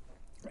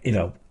 you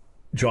know,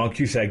 John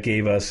Cusack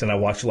gave us, and I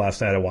watched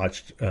last night,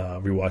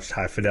 rewatched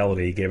High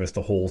Fidelity. He gave us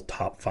the whole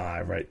top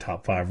 5, right?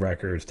 Top 5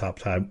 records, top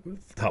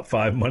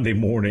 5 Monday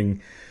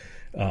morning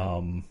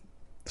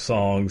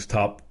songs,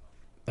 top,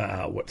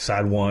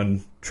 side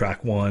 1,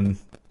 track 1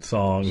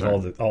 songs,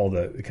 sure. all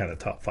the kind of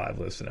top 5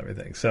 lists and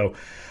everything. So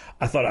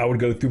I thought I would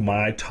go through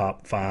my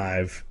top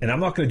 5, and I'm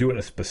not going to do it in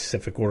a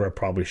specific order. I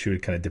probably should.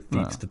 It kind of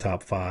defeats the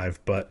top 5,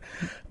 but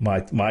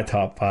my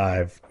top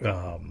 5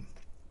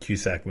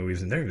 Cusack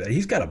movies, and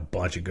he's got a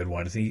bunch of good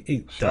ones.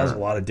 He does a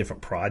lot of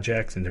different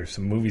projects, and there's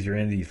some movies you're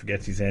in that he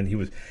forgets he's in. He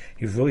was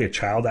really a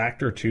child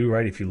actor too,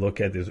 right? If you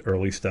look at his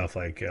early stuff,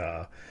 like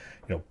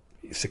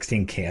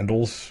 16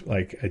 Candles,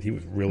 like he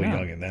was really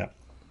young in that.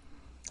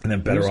 And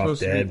then Better Off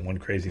Dead, One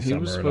Crazy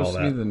Summer, and all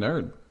that. He was supposed to be the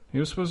nerd. He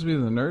was supposed to be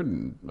the nerd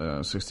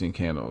in 16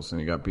 Candles,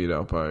 and he got beat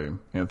out by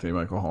Anthony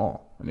Michael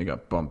Hall, and he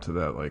got bumped to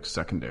that like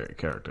secondary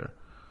character.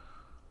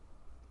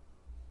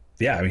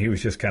 Yeah, I mean, he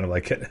was just kind of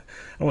like, I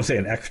won't say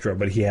an extra,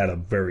 but he had a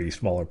very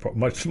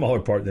much smaller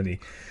part than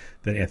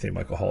Anthony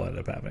Michael Hall ended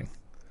up having.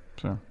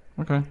 Sure.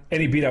 Okay.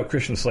 And he beat out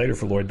Christian Slater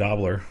for Lloyd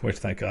Dobler, which,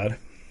 thank God.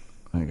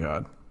 Thank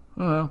God.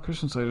 Well,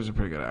 Christian Slater's a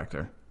pretty good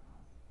actor.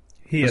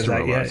 He is.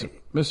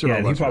 Mr.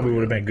 And he probably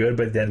would have been good,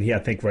 but then I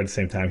think right at the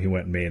same time he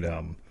went and made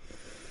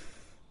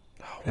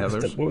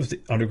what was the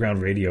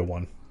Underground Radio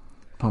one?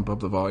 Pump Up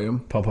the Volume.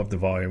 Pump Up the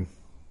Volume.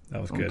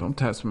 That was good. Don't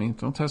test me.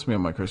 Don't test me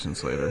on my Christian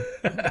Slater.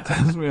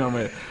 Test me on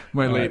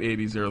my late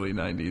 80s, early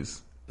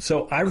 90s.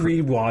 So I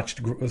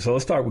rewatched. So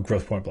let's start with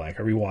Grosse Pointe Blank.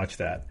 I rewatched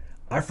that.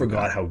 I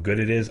forgot how good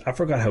it is. I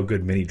forgot how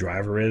good Minnie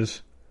Driver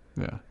is.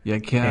 Yeah.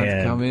 You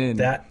can't come in.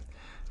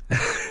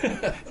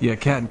 You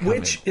can come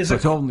in.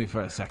 But only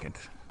for a second.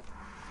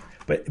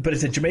 But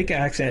it's a Jamaican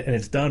accent, and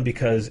it's done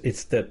because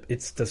it's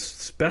the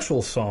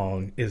special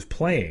song is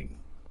playing.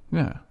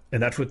 Yeah.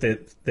 And that's what the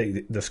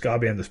ska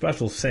band, the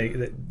Specials, say,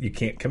 that you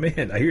can't come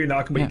in. I hear you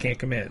knocking, but you can't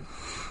come in.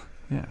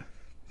 Yeah.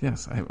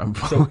 Yes, I'm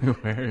fully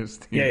aware.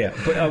 Yeah.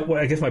 But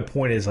I guess my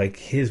point is, like,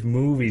 his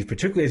movies,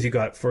 particularly as he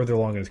got further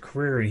along in his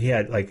career, and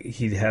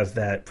he has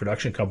that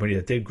production company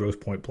that did Grosse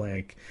Pointe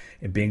Blank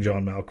and Being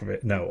John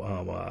Malkovich,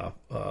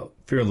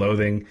 Fear and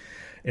Loathing,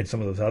 and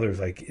some of those others.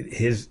 Like,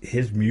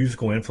 his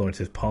musical influence,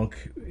 his punk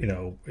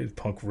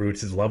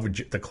roots, his love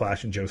with the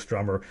Clash and Joe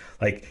Strummer.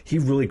 Like, he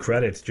really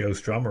credits Joe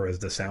Strummer as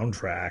the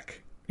soundtrack,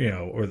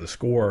 or the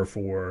score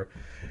for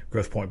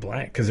Grosse Pointe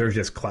Blank, because there's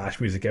just Clash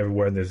music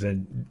everywhere, and there's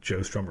then Joe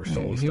Strummer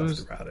solo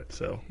stuff throughout it.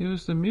 So he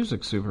was the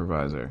music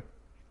supervisor.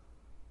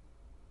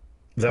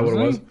 Is that what it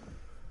was?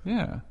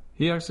 Yeah,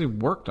 he actually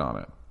worked on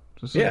it.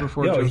 This is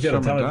before Joe he did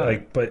a ton died.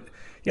 of but.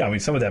 Yeah, I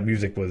mean, some of that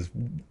music was,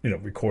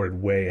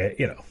 recorded way,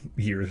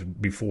 years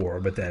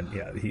before, but then,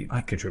 he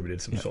contributed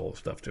some solo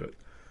stuff to it.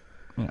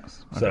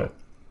 Yes. Okay. So,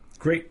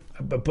 great.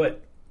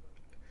 But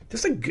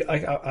just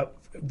I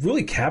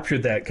really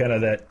captured that kind of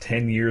that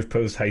 10 years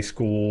post-high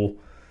school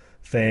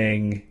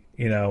thing,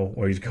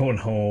 where he's going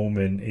home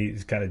and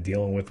he's kind of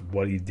dealing with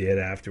what he did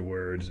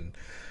afterwards and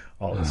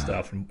all this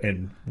stuff,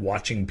 and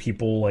watching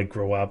people, like,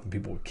 grow up and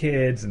people with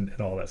kids and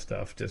all that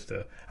stuff.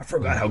 I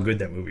forgot how good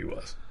that movie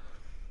was.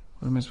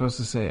 What am I supposed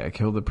to say? I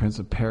killed the Prince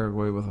of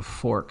Paraguay with a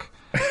fork.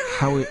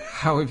 How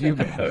have you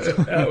been?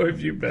 How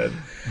have you been?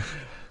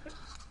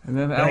 And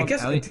then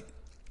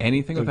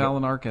anything with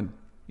Alan Arkin.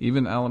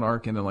 Even Alan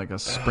Arkin and like a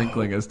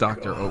sprinkling as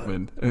Dr.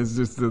 Oatman is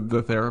just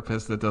the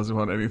therapist that doesn't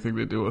want anything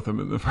to do with him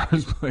in the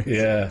first place.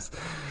 Yeah.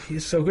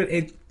 He's so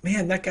good.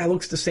 Man, that guy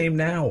looks the same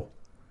now.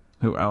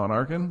 Who, Alan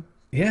Arkin?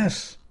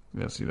 Yes.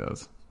 Yes, he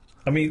does.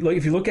 I mean,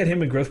 if you look at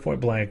him in Grosse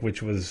Pointe Blank,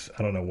 which was,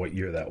 I don't know what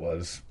year that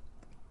was.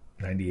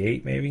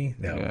 98 maybe?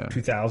 No,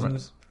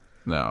 2000s?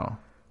 No.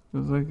 It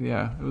was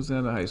it was the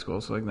end of high school,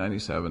 so like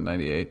 97,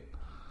 98.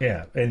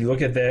 Yeah, and you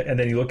look at that, and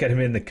then you look at him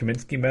in the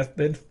Kaminsky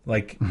Method,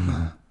 like,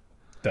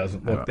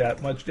 doesn't look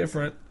that much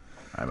different.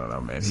 I don't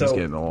know, man. He's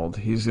getting old.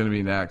 He's going to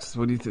be next.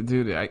 What do you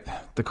dude?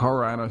 The Carl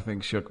Reiner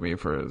thing shook me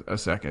for a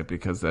second,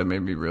 because that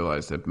made me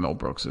realize that Mel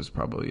Brooks is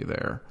probably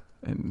there.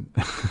 And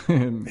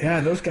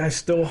yeah, those guys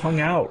still hung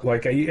out.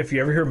 Like, if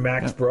you ever hear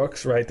Max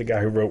Brooks, right, the guy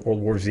who wrote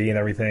World War Z and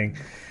everything,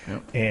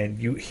 and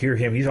you hear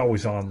him, he's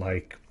always on,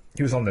 like,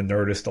 he was on the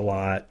Nerdist a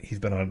lot. He's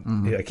been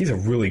on, like, he's a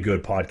really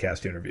good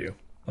podcast interview,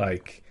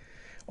 like,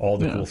 all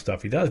the cool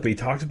stuff he does. But he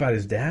talks about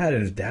his dad,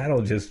 and his dad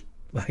will just,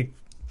 like,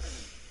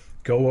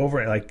 go over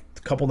and, like, a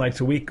couple nights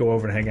a week, go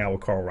over and hang out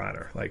with Carl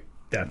Reiner. Like,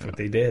 that's what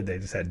they did. They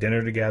just had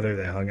dinner together.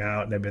 They hung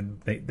out,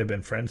 and they've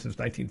been friends since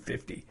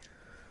 1950.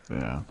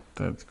 Yeah,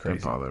 that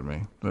crazy. bothered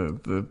me.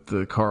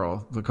 The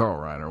Carl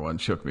Reiner one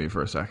shook me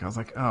for a second. I was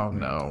like, oh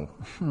no.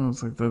 I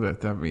was like,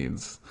 that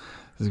means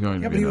there's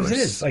going to Yeah, be but he another.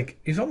 was like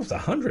he's almost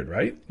 100,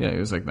 right? Yeah, he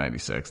was like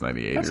 96,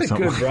 98 That's or a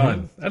something. good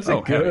run. That's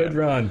a good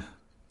run.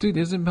 Dude,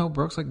 isn't Mel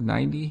Brooks like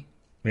 90?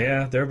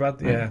 Yeah, they're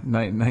about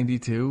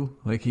 92?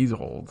 Like he's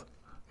old.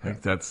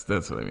 Like that's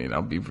what I mean.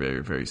 I'll be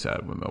very, very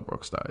sad when Mel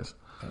Brooks dies.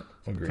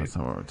 Agreed. That's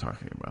not what we're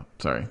talking about.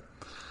 Sorry.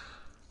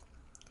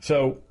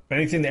 So,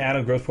 anything to add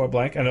on Grosse Pointe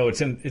Blank? I know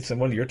it's in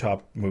one of your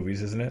top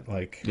movies, isn't it?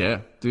 Like,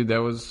 Yeah, dude,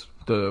 that was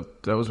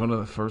one of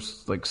the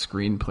first like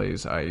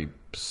screenplays I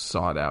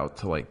sought out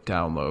to like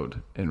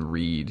download and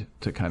read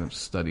to kind of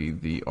study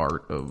the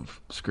art of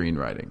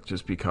screenwriting,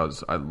 just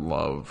because I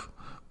love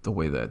the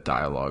way that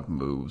dialogue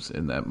moves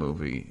in that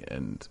movie,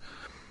 and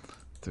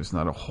there's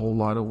not a whole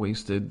lot of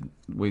wasted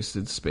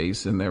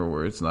space in there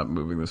where it's not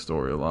moving the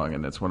story along,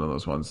 and that's one of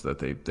those ones that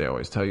they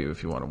always tell you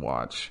if you want to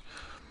watch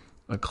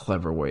a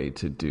clever way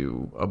to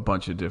do a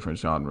bunch of different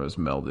genres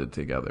melded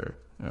together.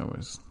 That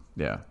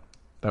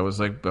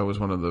was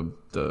one of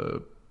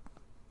the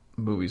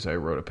movies I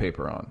wrote a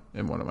paper on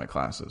in one of my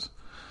classes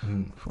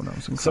when I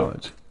was in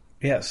college.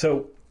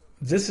 So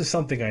this is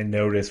something I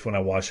noticed when I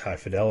watched High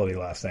Fidelity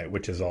last night,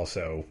 which is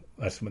also,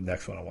 that's the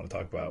next one I want to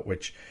talk about,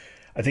 which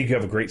I think you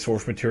have a great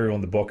source material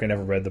in the book. I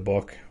never read the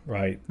book,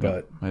 right?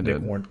 But I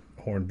did. Nick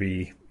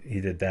Hornby, he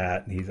did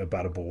that, and he's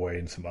about a boy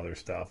and some other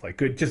stuff. Like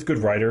good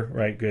writer,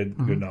 right? Good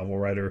novel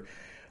writer.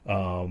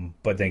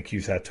 But then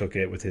Cusack took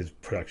it with his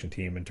production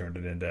team and turned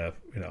it into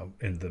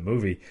the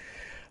movie.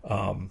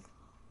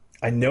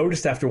 I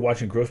noticed after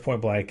watching Grosse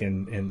Pointe Blank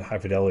and High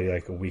Fidelity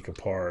like a week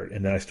apart,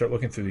 and then I start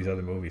looking through these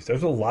other movies.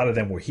 There's a lot of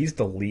them where he's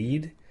the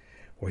lead,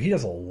 where he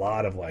does a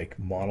lot of like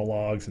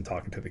monologues and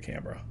talking to the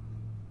camera.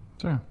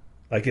 Sure.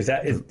 Like,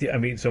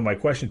 so my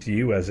question to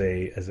you as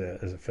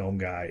a film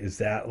guy is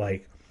that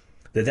like,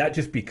 did that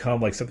just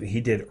become like something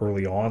he did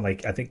early on?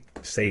 Like, I think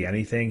Say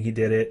Anything, he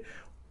did it.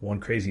 One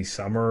Crazy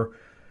Summer,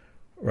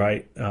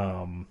 right?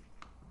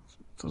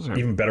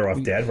 Even Better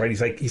Off Dead, right?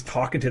 He's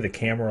talking to the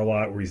camera a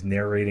lot, where he's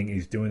narrating,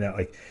 he's doing that.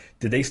 Like,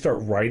 did they start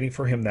writing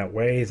for him that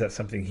way? Is that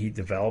something he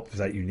developed? Is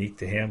that unique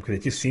to him? Because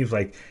it just seems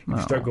like you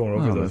start going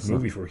over those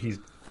movies where he's.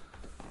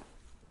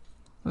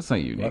 That's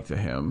not unique to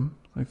him.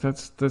 Like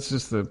that's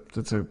just a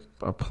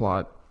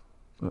plot.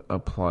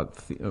 Well,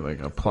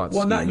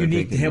 not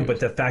unique to him, but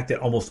the fact that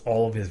almost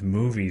all of his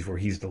movies where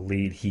he's the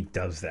lead, he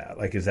does that.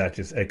 Like, is that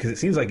just because it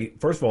seems like,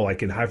 first of all,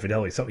 like in High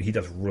Fidelity, something he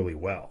does really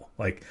well.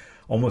 Like,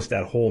 almost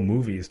that whole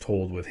movie is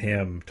told with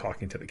him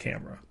talking to the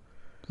camera.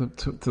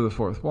 To the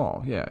fourth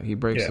wall, yeah. He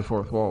breaks the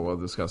fourth wall while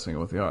discussing it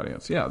with the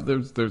audience. Yeah,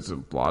 there's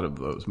a lot of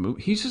those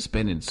movies. He's just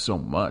been in so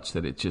much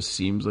that it just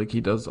seems like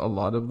he does a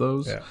lot of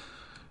those. Yeah.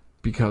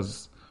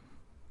 Because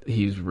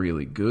he's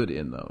really good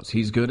in those.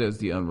 He's good as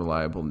the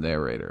unreliable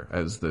narrator,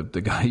 as the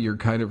guy you're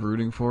kind of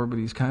rooting for, but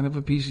he's kind of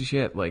a piece of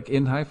shit. Like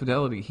in High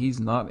Fidelity, he's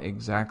not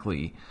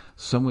exactly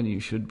someone you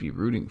should be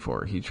rooting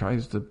for. He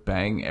tries to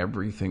bang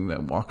everything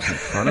that walks in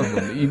front of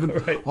him,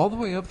 even all the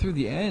way up through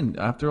the end,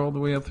 all the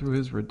way up through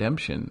his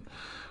redemption.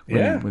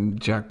 When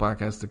Jack Black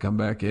has to come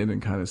back in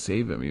and kind of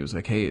save him, he was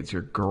like, hey, it's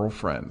your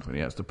girlfriend, when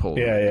he has to pull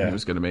he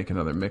was going to make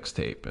another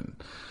mixtape. And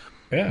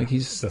like the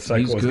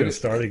cycle is going to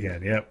start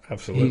again. Yep,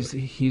 absolutely.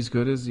 He's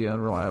good as the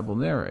unreliable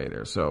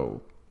narrator.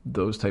 So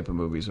those type of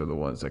movies are the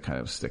ones that kind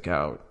of stick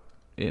out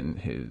in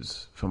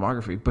his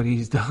filmography. But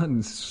he's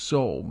done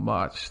so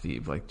much,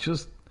 Steve. Like,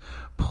 just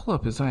pull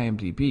up his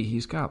IMDb.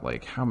 He's got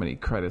like how many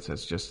credits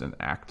as just an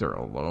actor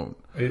alone?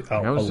 A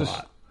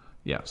lot.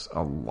 Yes,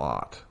 a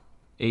lot.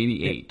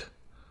 88.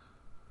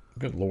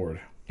 Good Lord.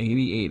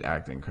 88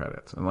 acting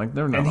credits, and like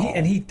they're not all.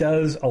 And he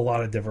does a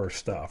lot of diverse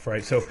stuff,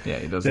 right? So yeah,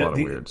 he does a lot of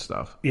weird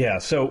stuff. Yeah,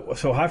 so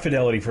High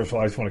Fidelity. First of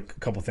all, I just want a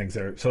couple things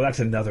there. So that's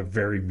another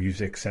very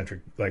music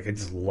centric. Like, I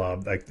just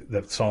love like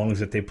the songs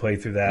that they play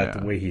through that,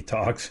 the way he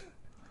talks.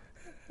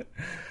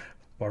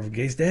 Marvin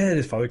Gaye's dead.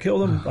 His father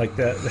killed him. Like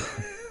that.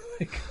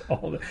 Like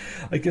all the,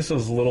 like just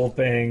those little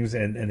things,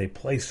 and they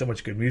play so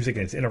much good music,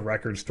 and it's in a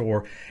record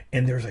store.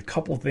 And there's a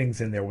couple things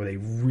in there where they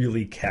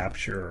really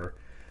capture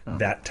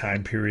that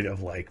time period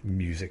of like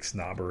music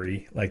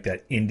snobbery, like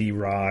that indie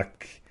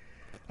rock.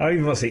 I don't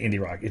even want to say indie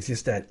rock. It's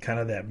just that kind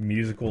of that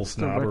musical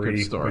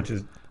snobbery, which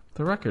is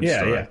the record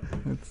store. Yeah.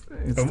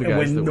 It's the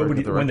guys that work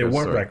at the record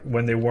store.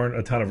 When there weren't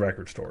a ton of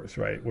record stores,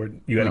 right? Where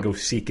you had to go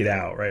seek it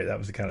out, right? That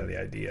was kind of the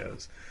idea.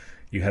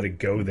 You had to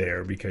go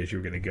there because you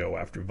were going to go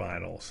after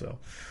vinyl. So,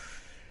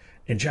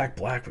 and Jack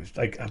Black was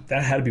like,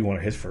 that had to be one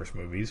of his first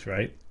movies,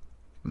 right?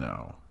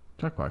 No,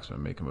 Jack Black's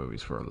been making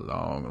movies for a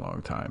long,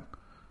 long time.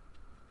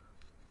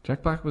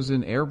 Jack Black was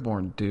in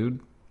Airborne, dude.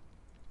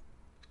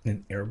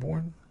 In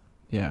Airborne?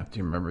 Yeah. Do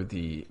you remember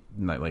the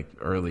like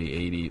early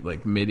 80s,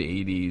 like mid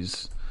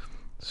 80s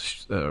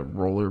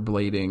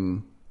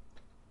rollerblading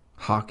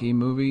hockey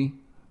movie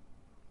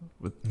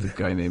with the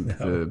guy named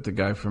the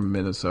guy from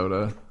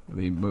Minnesota?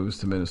 He moves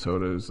to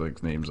Minnesota. His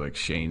like name's like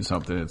Shane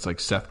something. It's like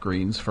Seth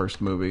Green's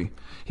first movie.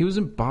 He was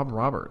in Bob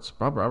Roberts.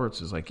 Bob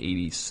Roberts is like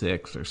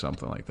 86 or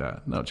something like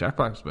that. No, Jack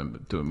Black's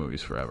been doing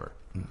movies forever.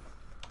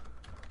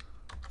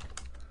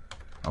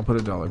 I'll put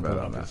 $1 bet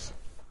on that.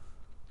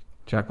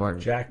 Jack Black.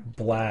 Jack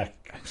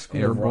Black.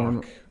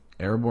 Airborne.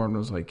 Airborne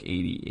was like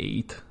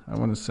 88, I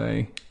want to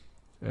say,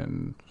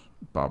 and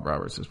Bob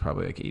Roberts is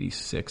probably like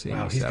 86, 87.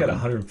 Wow, he's got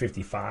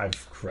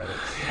 155 credits.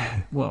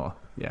 Well,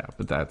 yeah,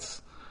 but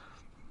that's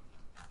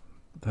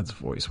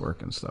voice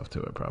work and stuff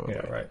to it, probably.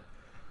 Yeah, right.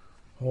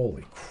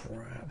 Holy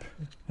crap!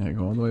 Yeah,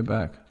 go all the way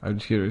back. I'm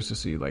just curious to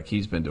see, like,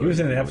 he's been doing. He was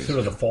in an episode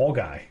of The Fall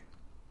Guy.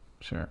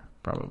 Sure,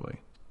 probably.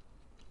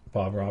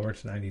 Bob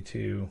Roberts,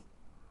 92.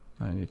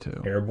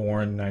 92.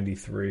 Airborne,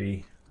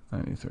 93.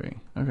 93.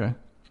 Okay.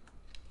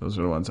 Those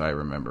are the ones I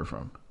remember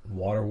from.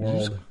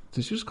 Waterworld.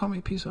 Did you just call me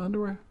a piece of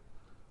underwear?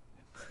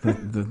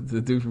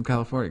 The dude from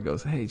California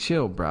goes, "Hey,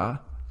 chill, brah."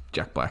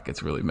 Jack Black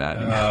gets really mad.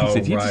 Oh,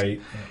 right.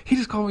 He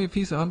just called me a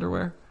piece of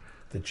underwear.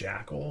 The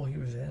Jackal he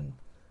was in.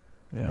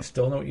 Yeah. I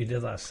still know what you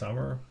did last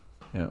summer.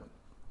 Yeah.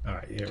 All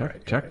right. Yeah,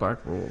 right. Jack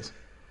Black rules.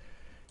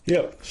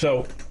 Yeah.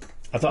 So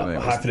I thought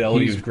High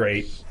Fidelity was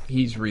great.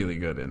 He's really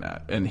good in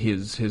that, and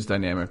his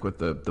dynamic with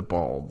the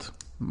bald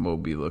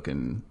Moby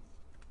looking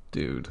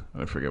dude.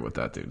 I forget what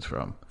that dude's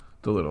from.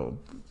 The little.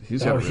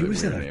 He's got a really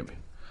weird name.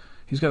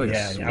 He's got like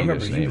a Swedish I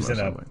remember he name was or in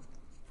something.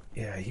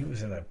 he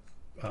was in a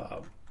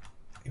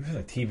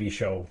TV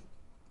show.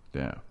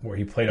 Yeah. Where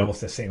he played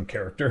almost the same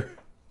character.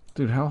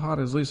 Dude, how hot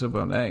is Lisa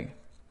Bonet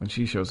when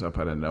she shows up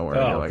out of nowhere?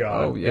 Oh, you're like,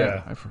 God, oh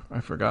yeah.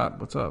 I forgot.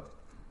 What's up?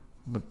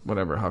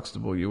 Whatever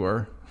Huxtable you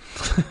were.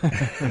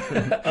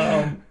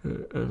 I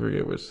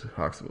forget which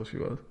Huxtable she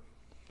was.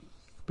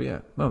 But yeah,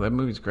 no, that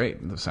movie's great,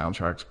 and the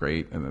soundtrack's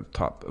great, and the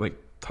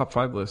top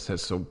 5 list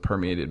has so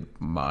permeated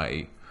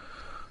my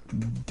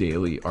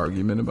daily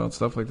argument about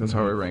stuff. Like, that's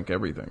how I rank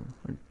everything.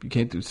 Like, you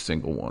can't do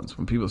single ones.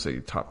 When people say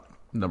top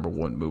number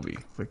 1 movie,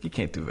 like, you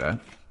can't do that.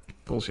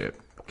 Bullshit.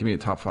 Give me a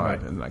top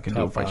 5, and I can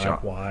do it by genre.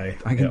 Why?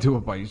 I can do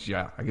it by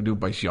I can do it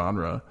by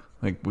genre.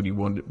 Like, what do you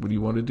want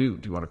to do?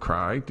 Do you want to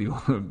cry? Do you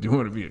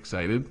want to be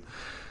excited? Do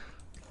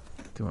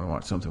you want to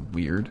watch something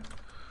weird?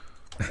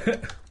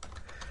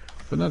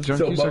 But no, John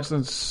Cusack's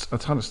done a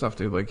ton of stuff,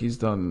 dude. Like, he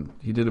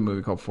did a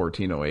movie called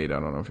 1408. I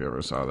don't know if you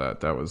ever saw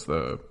that. That was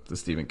the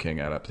Stephen King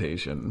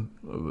adaptation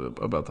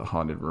about the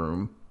haunted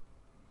room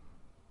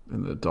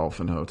in the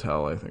Dolphin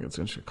Hotel. I think it's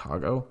in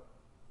Chicago.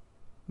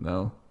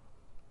 No,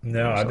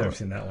 I've never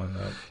seen that one.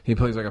 No. He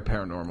plays like a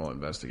paranormal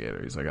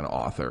investigator. He's like an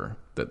author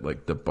that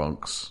like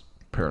debunks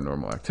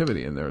paranormal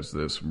activity. And there's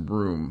this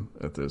room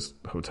at this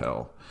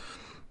hotel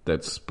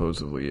that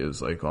supposedly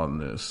is like on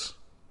this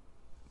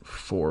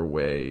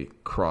 4-way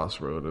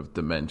crossroad of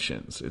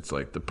dimensions. It's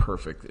like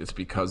it's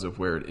because of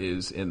where it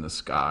is in the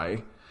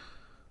sky.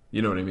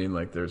 You know what I mean?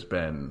 Like, there's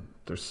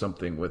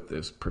something with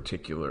this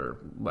particular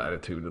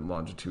latitude and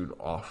longitude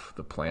off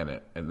the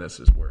planet, and this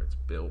is where it's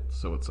built.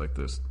 So it's like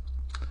this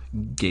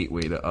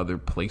gateway to other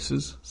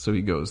places. So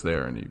he goes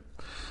there and he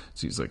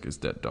sees like his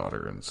dead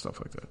daughter and stuff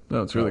like that.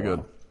 No, it's really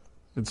good.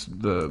 It's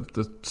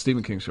the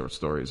Stephen King short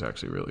story is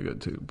actually really good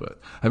too. But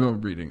I've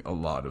been reading a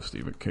lot of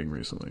Stephen King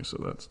recently,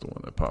 so that's the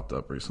one that popped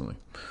up recently.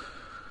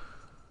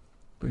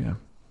 But yeah.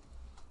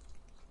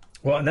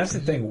 Well, and that's the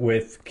thing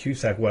with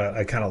Cusack. What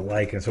I kind of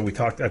like, and so I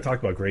talked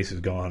about Grace is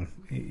Gone.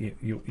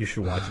 You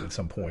should watch it at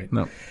some point.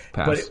 No,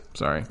 pass.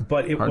 Sorry,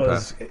 but it hard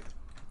was.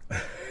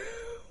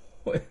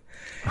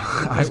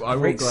 I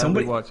will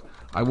gladly watch.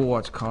 I will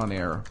watch Con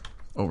Air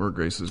over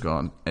Grace is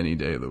Gone any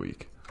day of the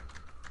week.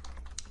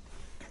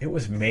 It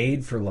was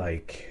made for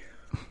like.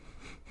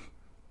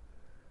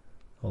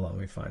 Hold on, let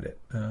me find it.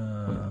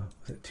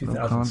 Was it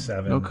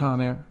 2007? No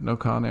Con Air. No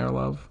Con Air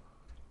love.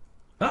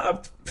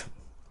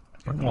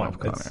 Come on,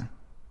 Con Air.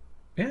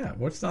 Yeah,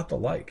 what's not to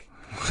like?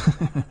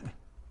 Hold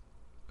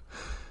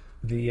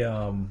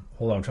on,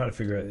 I'm trying to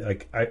figure out.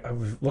 Like, I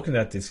was looking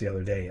at this the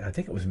other day. I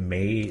think it was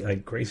made.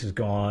 Like, Grace is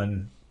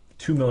Gone.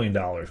 $2 million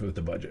was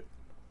the budget.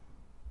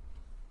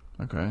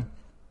 Okay.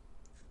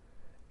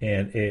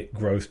 And it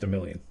grossed $1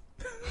 million.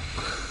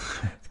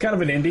 It's kind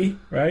of an indie,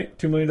 right?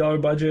 $2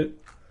 million budget.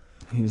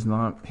 He's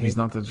not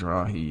the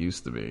draw he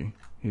used to be.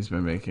 He's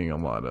been making a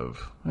lot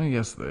of. I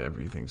guess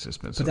everything's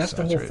just been so. But that's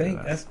the whole thing.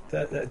 Now. That's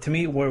that to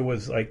me. Where it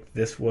was like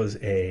this was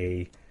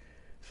a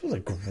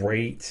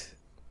great.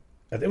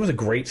 It was a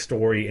great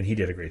story, and he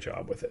did a great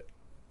job with it.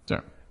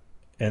 Sure.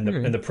 And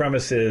the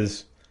premise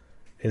is,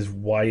 his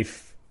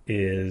wife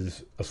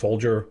is a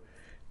soldier,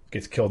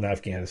 gets killed in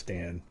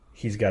Afghanistan.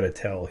 He's got to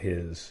tell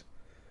his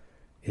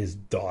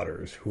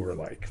daughters, who are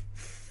like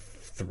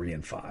 3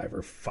 and 5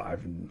 or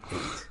 5 and 8.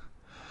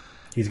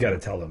 He's got to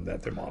tell them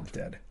that their mom's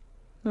dead.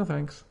 No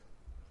thanks.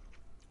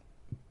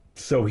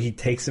 So he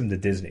takes them to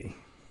Disney,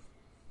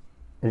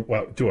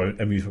 to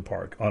an amusement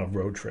park on a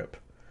road trip.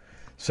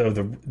 So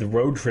the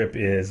road trip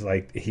is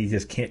like, he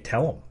just can't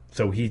tell them.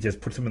 So he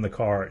just puts them in the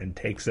car and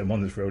takes them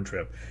on this road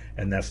trip,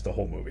 and that's the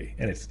whole movie.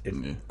 And it's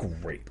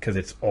great because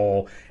it's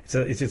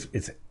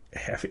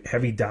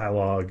heavy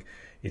dialogue.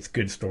 It's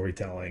good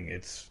storytelling.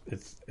 It's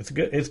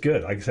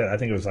good. Like I said, I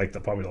think it was like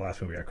probably the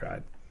last movie I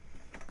cried.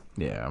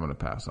 Yeah, I'm going to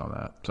pass on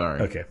that.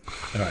 Sorry. Okay.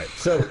 All right.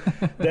 So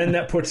then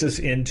that puts us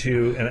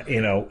into, and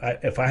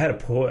if I had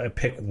to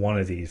pick one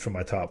of these from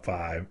my top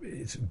 5,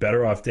 it's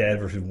Better Off Dead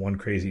versus One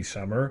Crazy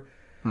Summer.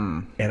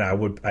 And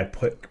I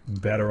put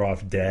Better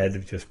Off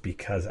Dead just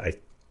because I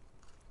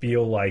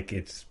feel like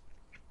it's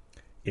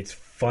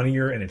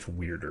funnier and it's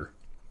weirder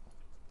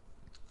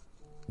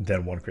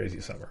than One Crazy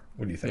Summer.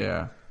 What do you think?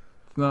 Yeah.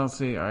 No,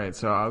 see, all right,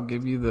 so I'll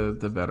give you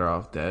the Better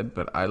Off Dead,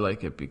 but I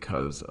like it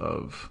because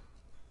of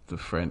the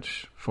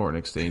French foreign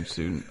exchange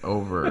student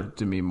over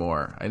Demi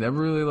Moore. I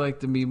never really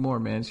liked Demi Moore,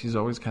 man. She's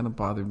always kind of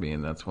bothered me,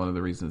 and that's one of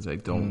the reasons I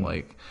don't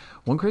like.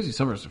 One Crazy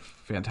Summer is a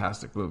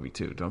fantastic movie,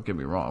 too. Don't get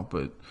me wrong,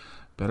 but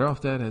Better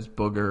Off Dead has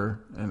Booger,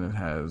 and it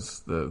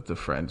has the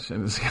French,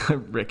 and it's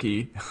got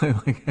Ricky.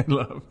 I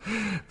love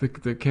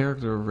the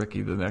character of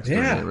Ricky, the next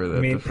door neighbor,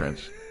 the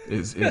French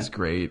is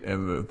great,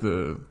 and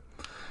the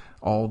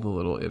all the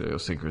little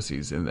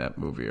idiosyncrasies in that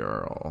movie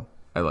are all.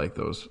 I like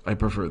those. I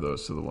prefer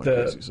those to the One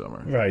Crazy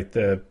Summer. Right.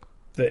 The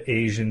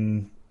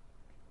Asian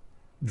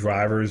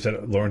drivers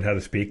that learned how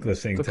to speak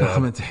listening to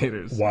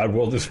commentators. Wide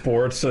World of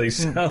Sports, so they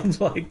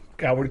sound like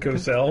Howard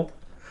Cosell.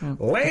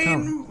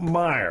 Lane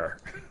Meyer.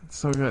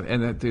 So good.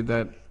 And that dude,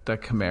 that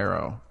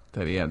Camaro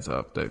that he ends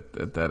up,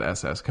 that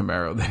SS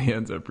Camaro that he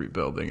ends up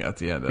rebuilding at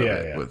the end of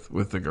it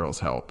with the girl's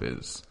help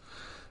is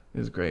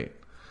great.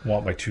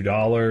 Want my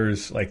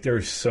 $2? Like,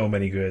 there's so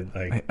many good.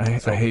 Like,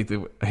 I hate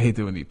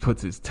that when he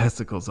puts his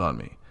testicles on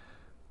me.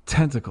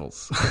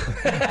 Tentacles.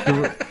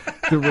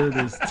 the word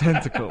is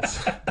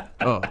tentacles.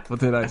 Oh, what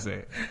did I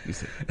say? You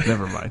said,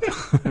 never mind.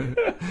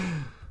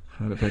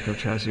 How to Pick Up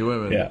Trashy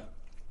Women. Yeah.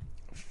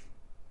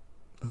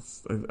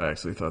 I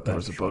actually thought there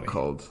was a book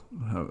called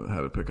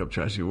How to Pick Up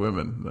Trashy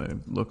Women. I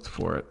looked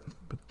for it,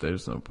 but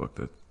there's no book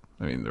that.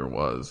 I mean, there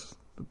was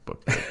the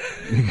book that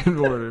you can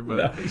order,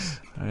 but nice.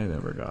 I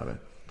never got it.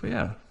 But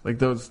yeah, like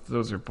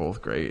those are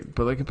both great.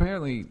 But like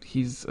apparently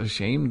he's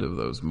ashamed of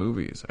those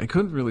movies. I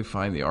couldn't really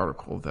find the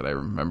article that I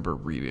remember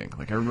reading.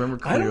 Like I remember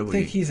clearly. I don't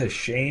think he's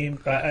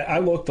ashamed. I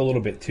looked a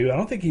little bit too. I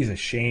don't think he's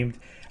ashamed.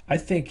 I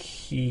think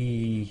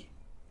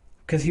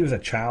because he was a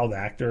child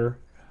actor.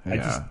 Yeah. I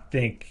just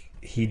think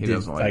he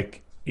did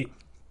like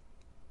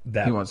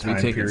that he wants time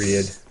to be taken,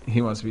 period.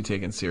 He wants to be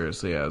taken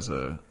seriously as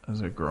a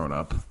grown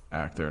up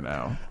actor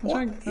now. Well,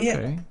 I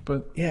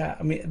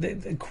mean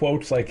the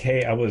quotes like,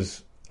 "Hey, I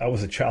was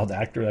a child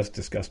actor. That's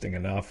disgusting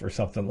enough," or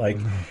something like,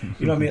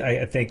 you know what I mean?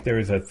 I think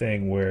there's a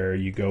thing where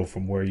you go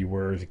from where you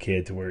were as a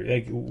kid to where,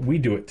 like, we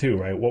do it too,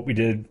 right? What we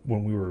did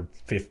when we were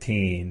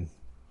 15,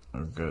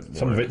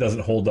 some of it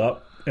doesn't hold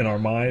up in our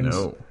minds.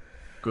 No,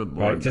 good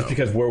Lord, right? Just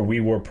because where we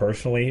were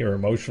personally or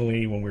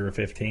emotionally when we were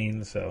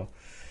 15. So,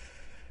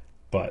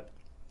 but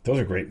those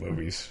are great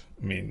movies.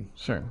 I mean,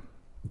 sure,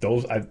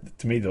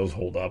 to me, those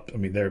hold up. I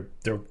mean, they're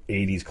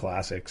 80s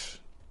classics.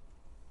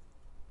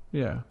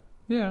 Yeah.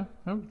 Yeah,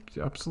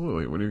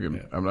 absolutely. What are you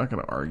gonna? I'm not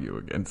going to argue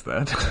against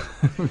that.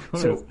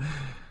 So,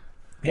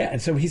 yeah,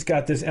 and so he's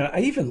got this, and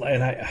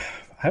I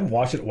haven't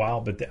watched it in a while,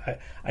 but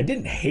I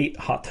didn't hate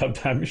Hot Tub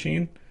Time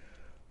Machine.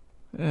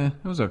 It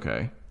was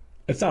okay.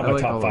 It's not my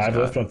top 5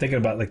 list, but I'm thinking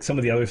about like some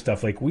of the other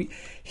stuff. Like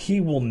he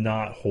will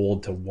not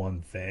hold to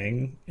one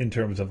thing in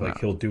terms of like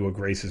he'll do A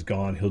Grace Is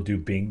Gone, he'll do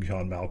Being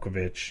John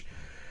Malkovich,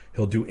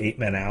 he'll do 8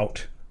 Men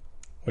Out,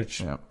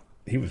 which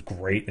he was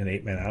great in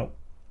 8 Men Out.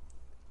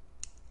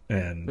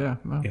 And,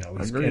 and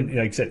like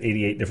I said,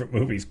 88 different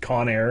movies.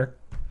 Con Air.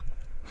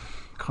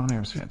 Con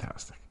Air is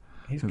fantastic.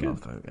 He's good.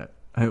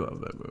 I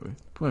love that movie.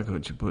 Why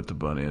couldn't you put the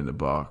bunny in the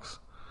box?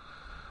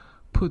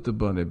 Put the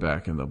bunny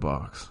back in the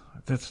box.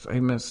 I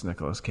miss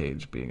Nicolas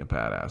Cage being a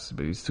badass,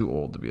 but he's too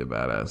old to be a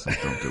badass. And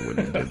don't do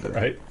what he did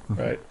there.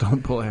 Right.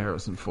 Don't pull a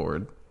Harrison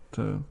Ford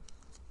to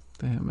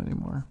him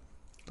anymore.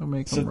 Don't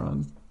make him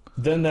run.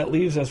 Then that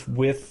leaves us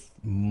with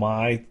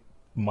my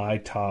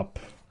top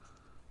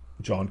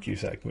John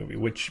Cusack movie,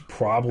 which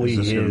probably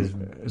is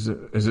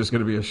this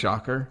going to be a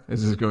shocker?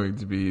 Is this going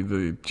to be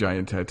the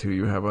giant tattoo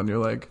you have on your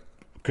leg?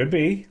 Could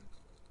be.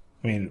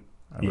 I mean,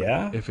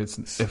 If it's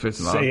not,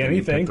 say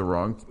anything.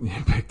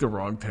 You picked the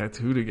wrong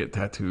tattoo to get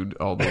tattooed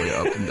all the way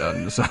up and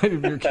down the side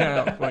of your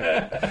calf.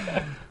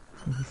 Like,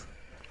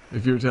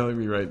 if you're telling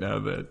me right now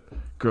that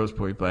Grosse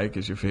Pointe Blank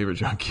is your favorite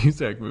John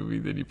Cusack movie,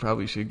 then you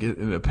probably should get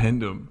an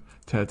appendum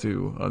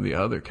tattoo on the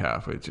other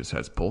calf. It just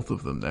has both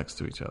of them next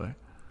to each other.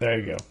 There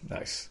you go.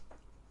 Nice.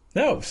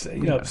 No,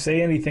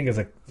 Say Anything is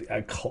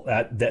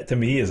that to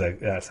me is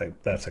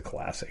that's a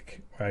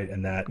classic, right?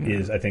 And that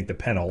is, I think, the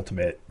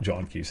penultimate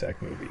John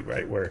Cusack movie,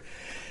 right? Where,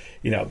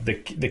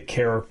 the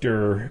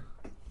character,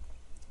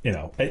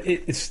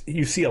 it's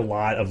you see a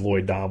lot of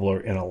Lloyd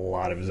Dobler in a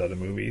lot of his other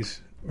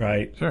movies,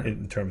 right? Sure.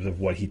 In terms of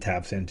what he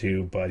taps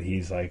into, but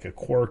he's like a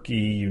quirky,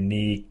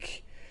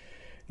 unique,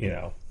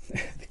 the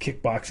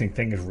kickboxing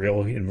thing is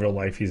real. In real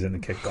life, he's in the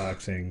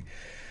kickboxing.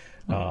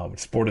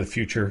 Sport of the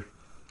Future.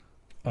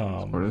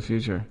 Sport of the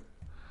Future.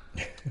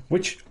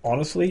 Which,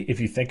 honestly, if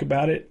you think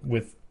about it,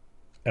 with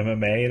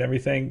MMA and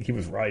everything, he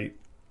was right.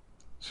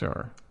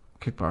 Sure.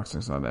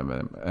 Kickboxing's not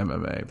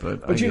MMA,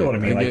 but you know what I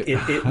mean. Like it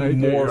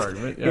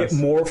morphed. Yes. It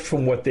morphed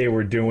from what they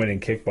were doing in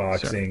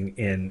kickboxing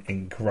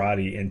in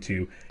karate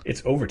into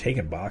it's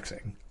overtaken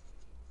boxing.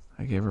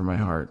 I gave her my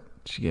heart.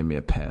 She gave me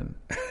a pen.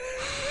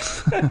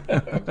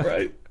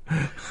 Right.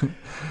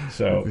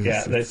 So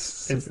yeah,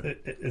 it's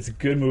a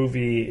good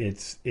movie.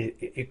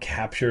 It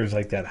captures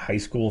like that high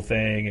school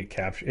thing. It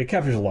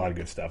captures a lot of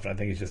good stuff. And I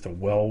think it's just a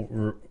well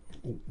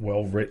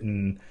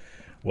written,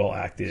 well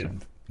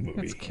acted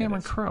movie. It's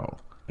Cameron Crowe.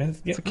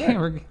 It's a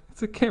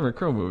Cameron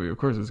Crowe movie. Of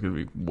course, it's going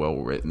to be well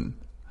written.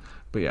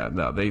 But yeah,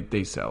 no,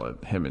 they sell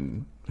it. Him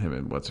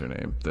and what's her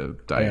name? The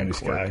Diane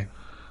Sky.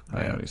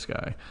 Ione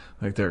Skye.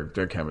 Like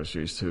their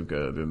chemistry is too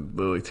good, and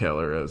Lily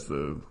Taylor as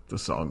the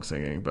song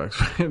singing back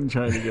trying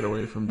to get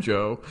away from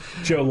Joe.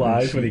 Joe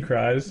lies when he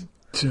cries.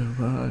 Joe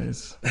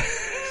lies.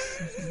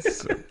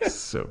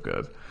 so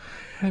good.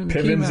 And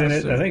Piven's in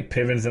it. I think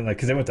Piven's in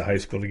because they went to high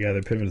school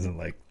together. Piven's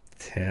in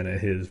 10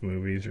 of his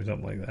movies or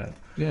something like that.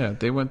 Yeah,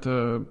 they went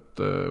to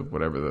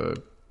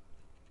the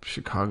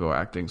Chicago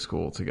acting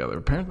school together.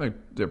 Apparently,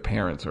 their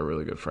parents are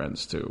really good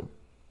friends too.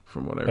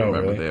 From what I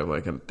remember, really?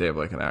 they have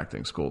an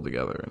acting school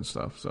together and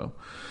stuff. So,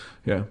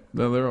 yeah,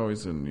 no, they're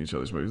always in each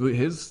other's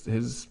movies.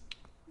 His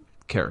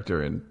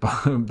character in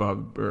Paul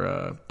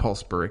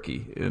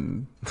Spiricki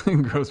in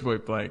Grosse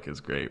Pointe Blank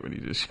is great when he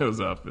just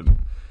shows up and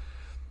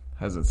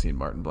hasn't seen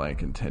Martin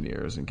Blanc in 10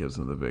 years and gives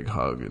him the big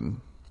hug and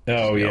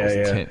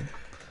yeah.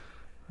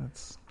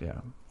 That's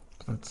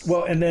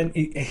well, and then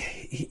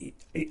he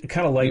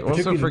kind of like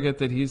also forget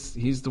that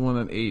he's the one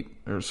that ate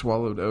or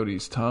swallowed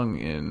Odie's tongue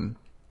in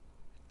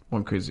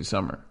One Crazy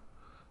Summer.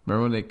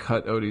 Remember when they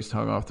cut Odie's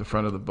tongue off the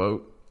front of the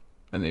boat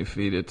and they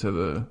feed it to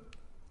the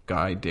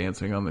guy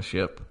dancing on the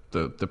ship,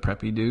 the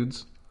preppy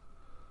dudes?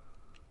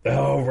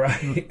 Oh,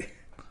 right.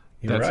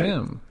 That's right.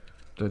 Him.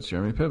 That's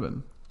Jeremy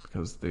Piven.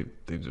 Because they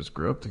just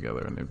grew up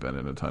together and they've been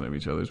in a ton of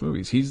each other's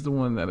movies. He's the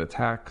one that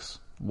attacks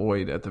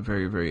Lloyd at the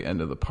very, very end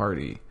of the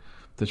party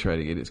to try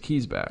to get his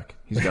keys back.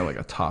 He's got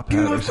a top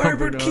hat or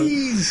something. Give my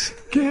keys!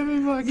 Give me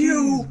my keys!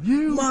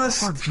 You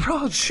must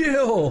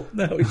chill!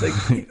 No, he's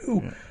like,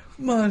 you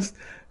must.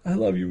 I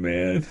love you,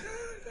 man.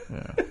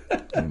 Yeah.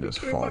 He just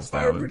falls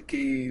down. Favorite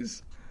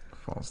keys.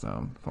 Falls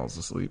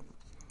asleep.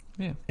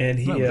 Yeah. And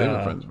they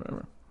were friends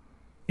forever.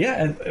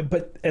 Yeah,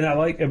 and I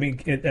like,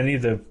 any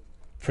of the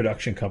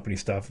production company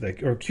stuff,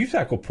 or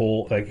Cusack will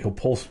pull, he'll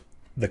pull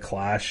the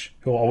Clash.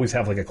 He'll always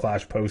have a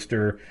Clash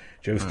poster,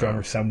 Joe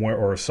Strummer somewhere,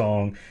 or a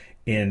song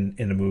in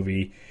the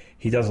movie.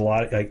 He does a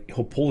lot.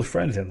 He'll pull his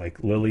friends in,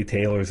 Lily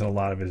Taylor's in a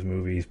lot of his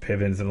movies.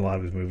 Piven's in a lot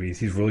of his movies.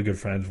 He's really good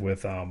friends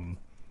with why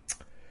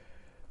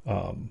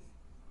am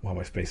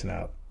I spacing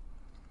out?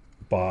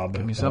 Bob.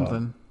 Give me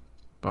something.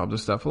 Bob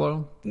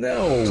DiStefano?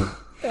 No,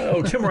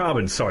 Tim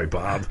Robbins. Sorry,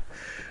 Bob.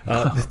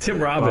 Tim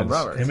Robbins.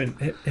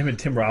 Him and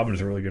Tim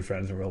Robbins are really good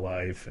friends in real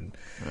life, and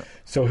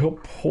so he'll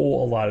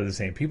pull a lot of the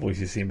same people as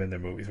you see him in their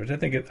movies, which I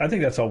think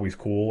that's always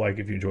cool. If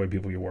you enjoy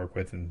people you work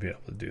with and be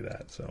able to do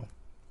that. So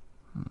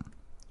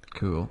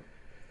cool.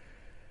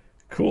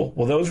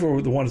 Well, those were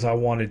the ones I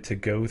wanted to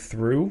go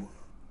through.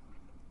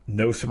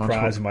 No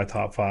surprise in my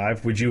top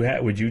 5. Would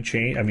you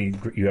change?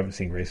 You haven't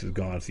seen Grace is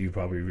Gone, so you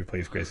probably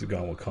replace Grace is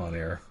Gone with Con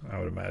Air, I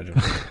would imagine.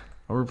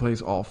 I'll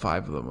replace all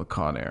 5 of them with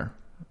Con Air.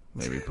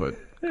 Maybe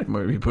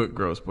put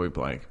Grosse Pointe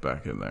Blank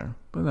back in there.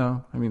 But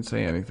no,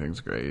 Say Anything's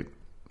great.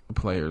 The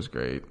Player's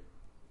great.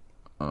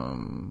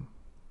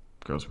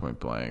 Grosse Pointe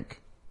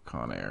Blank,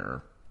 Con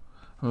Air.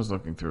 I was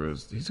looking through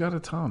he's got a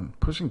ton.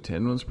 Pushing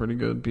Tin was pretty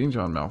good. Being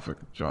John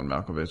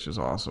Malkovich is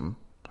awesome.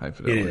 High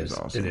Fidelity is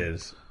awesome. It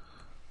is.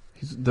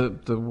 He's the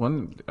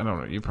one, I don't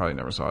know, you probably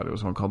never saw it. It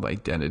was one called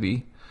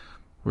Identity,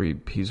 where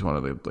he's one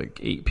of the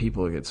 8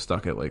 people that get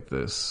stuck at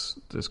this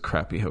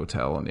crappy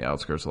hotel on the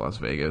outskirts of Las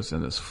Vegas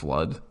in this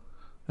flood,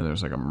 and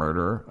there's a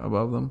murderer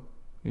above them.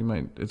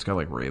 It's got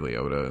Ray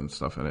Liotta and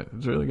stuff in it.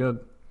 It's really good.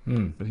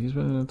 But he's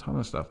been in a ton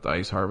of stuff. The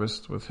Ice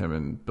Harvest with him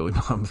and Billy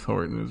Bob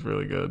Thornton is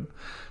really good.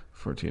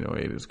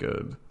 1408 is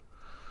good.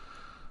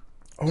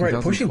 Oh,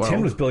 right. Pushing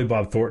Tin was Billy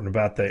Bob Thornton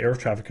about the air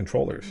traffic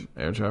controllers.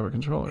 Air traffic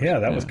controllers. Yeah,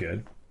 that was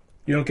good.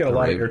 You don't get a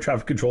lot of air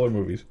traffic controller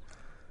movies.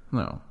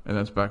 No, and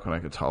that's back when I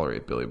could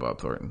tolerate Billy Bob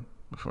Thornton.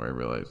 Before I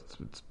realized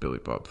it's Billy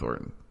Bob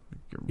Thornton.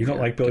 You don't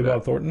like Billy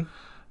Bob Thornton?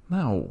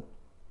 No,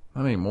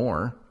 not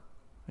anymore.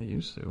 I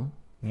used to.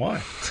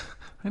 Why?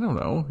 I don't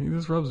know. He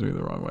just rubs me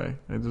the wrong way.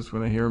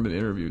 When I hear him in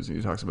interviews and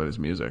he talks about his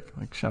music,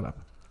 shut up.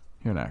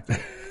 You're an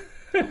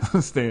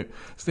actor. Stay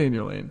in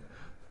your lane.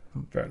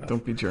 Fair enough.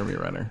 Don't be Jeremy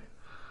Renner.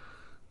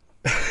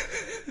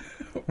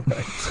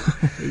 Right.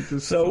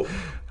 So,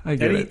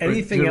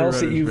 anything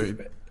else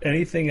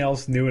anything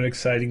else new and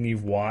exciting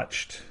you've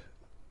watched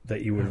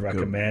that you would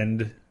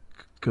recommend?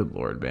 Good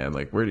Lord, man!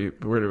 Where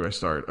do I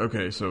start?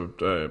 Okay,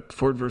 so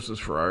Ford versus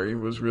Ferrari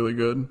was really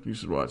good. You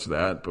should watch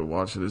that, but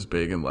watch it as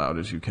big and loud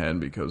as you can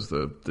because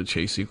the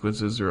chase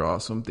sequences are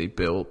awesome. They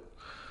built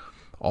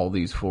all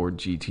these Ford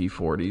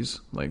GT40s,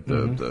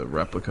 the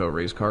replica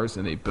race cars,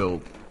 and they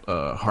built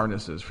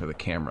harnesses for the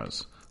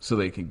cameras. so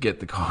they can get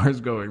the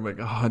cars going like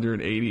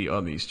 180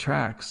 on these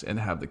tracks and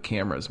have the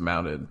cameras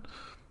mounted,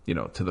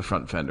 to the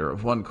front fender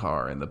of one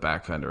car and the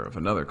back fender of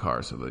another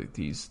car, so that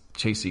these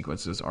chase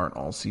sequences aren't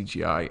all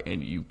CGI,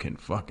 and you can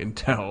fucking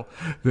tell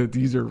that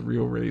these are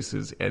real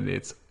races, and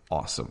it's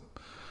awesome.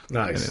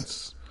 Nice.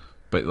 And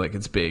but like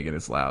it's big and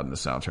it's loud, and the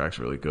soundtrack's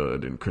really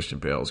good, and Christian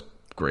Bale's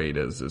great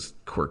as this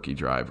quirky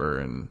driver,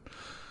 and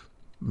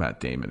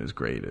Matt Damon is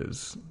great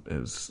as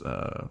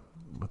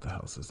what the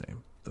hell's his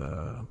name?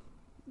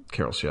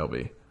 Carroll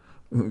Shelby.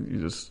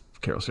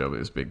 Carroll Shelby,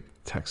 this big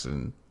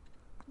Texan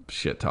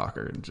shit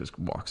talker, and just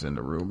walks in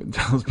the room and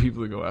tells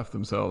people to go F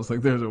themselves.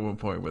 Like there's at one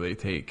point where they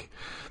take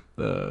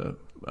the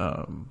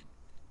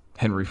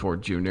Henry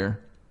Ford Jr.,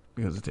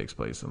 because it takes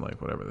place in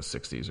like whatever the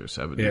 60s or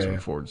 70s when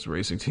Ford's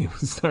racing team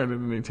started,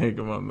 and they take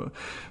him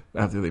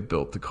after they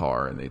built the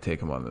car, and they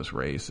take him on this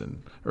race,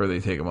 or they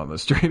take him on the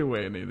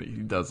straightaway, and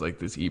he does like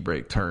this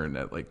e-brake turn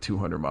at like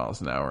 200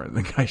 miles an hour, and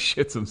the guy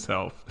shits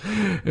himself,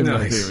 and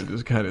Matt Damon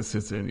just kind of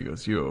sits there and he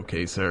goes, "You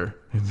okay, sir?"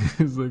 And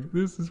he's like,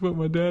 "This is what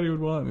my daddy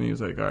would want," and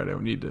he's like, "All right, I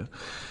don't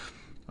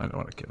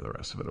want to give the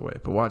rest of it away,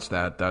 but watch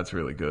that's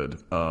really good.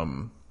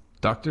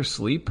 Dr.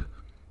 Sleep,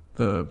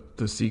 the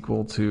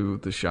sequel to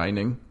The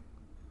Shining,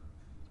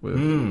 with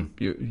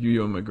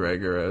Ewan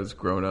McGregor as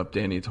grown-up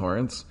Danny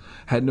Torrance,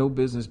 had no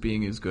business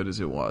being as good as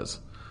it was.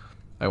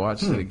 I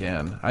watched it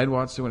again. I had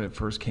watched it when it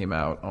first came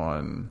out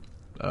on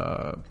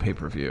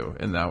pay-per-view,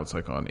 and now it's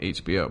like on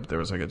HBO. But there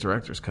was like a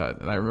director's cut,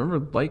 and I remember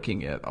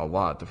liking it a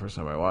lot the first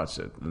time I watched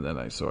it. And then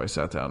I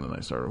sat down and I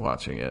started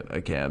watching it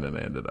again, and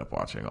I ended up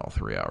watching all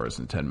 3 hours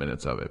and 10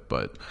 minutes of it.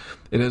 But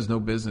it has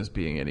no business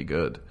being any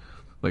good.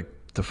 Like,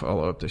 to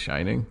follow up to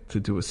Shining, to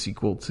do a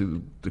sequel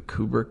to the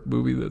Kubrick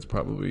movie that's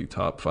probably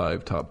top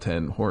 5, top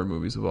 10 horror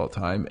movies of all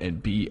time,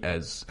 and be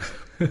as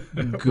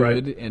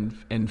good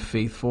and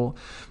faithful.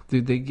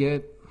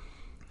 Dude,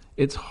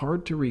 it's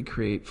hard to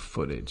recreate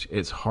footage.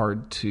 It's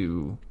hard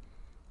to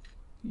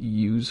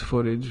use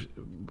footage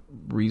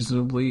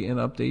reasonably in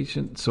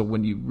updation. So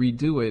when you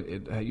redo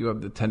it, you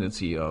have the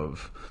tendency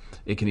of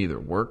it can either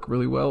work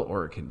really well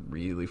or it can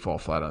really fall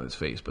flat on its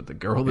face. But the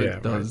girl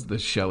that does the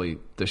Shelley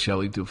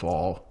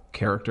Duvall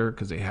character,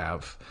 because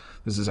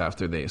this is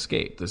after they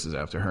escape. This is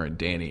after her and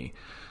Danny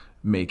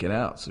make it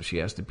out. So she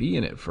has to be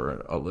in it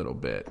for a little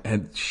bit.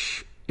 And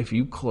if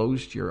you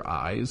closed your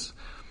eyes,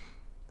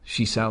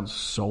 she sounds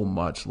so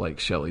much like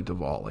Shelley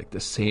Duvall, like the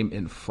same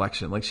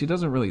inflection. Like she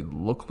doesn't really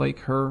look like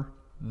her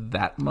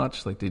that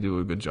much. Like they do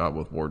a good job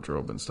with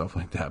wardrobe and stuff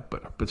like that.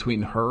 But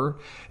between her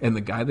and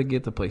the guy that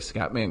get to play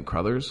Scatman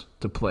Crothers,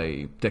 to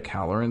play Dick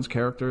Halloran's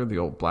character, the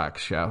old black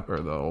chef or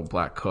the old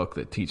black cook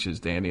that teaches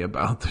Danny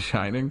about The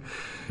Shining,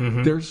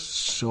 they're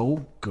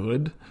so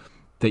good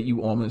that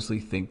you almost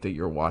think that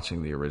you're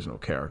watching the original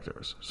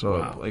characters.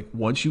 So like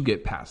once you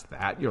get past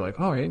that, you're like,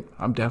 all right,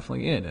 I'm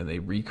definitely in. And they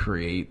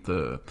recreate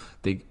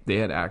they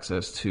had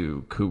access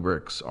to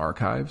Kubrick's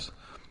archives.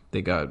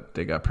 They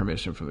got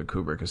permission from the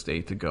Kubrick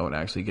estate to go and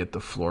actually get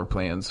the floor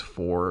plans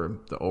for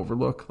the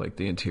Overlook, like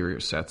the interior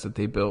sets that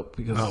they built.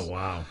 Because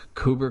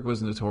Kubrick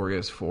was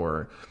notorious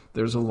for,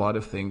 there's a lot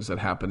of things that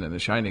happen in The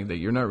Shining that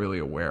you're not really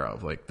aware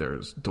of. Like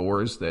there's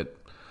doors that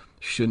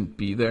shouldn't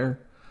be there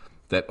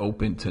that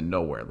open to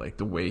nowhere. Like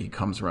the way he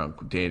comes around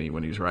Danny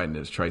when he's riding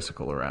his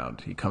tricycle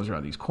around, he comes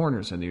around these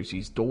corners and there's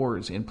these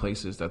doors in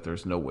places that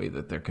there's no way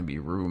that there can be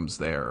rooms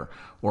there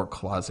or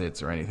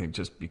closets or anything,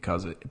 just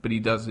because but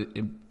he does it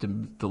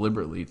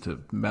deliberately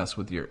to mess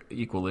with your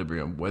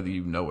equilibrium, whether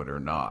you know it or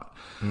not.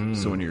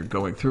 So when you're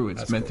going through,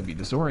 it's meant to be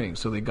disorienting.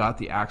 So they got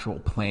the actual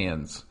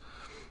plans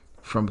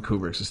from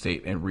Kubrick's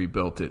estate and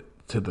rebuilt it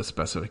to the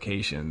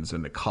specifications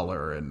and the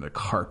color and the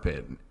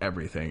carpet and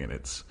everything. And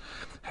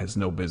has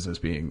no business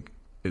being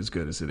as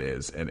good as it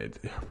is, and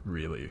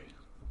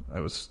I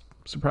was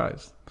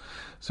surprised.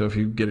 So if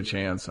you get a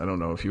chance, I don't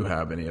know if you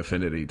have any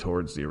affinity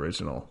towards the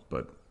original,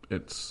 but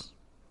it's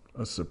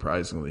a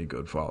surprisingly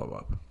good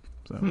follow-up.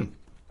 So.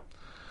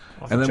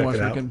 And then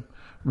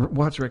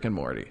watch Rick and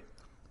Morty.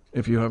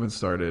 If you haven't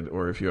started,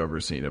 or if you've ever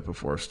seen it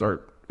before,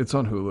 it's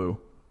on Hulu.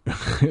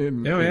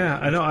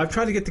 I know. I've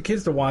tried to get the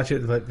kids to watch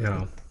it, but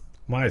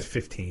mine is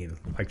 15.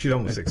 Like she's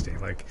almost 16.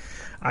 Like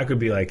I could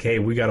be like, "Hey,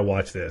 we got to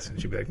watch this,"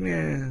 and she'd be like,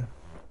 "Nah."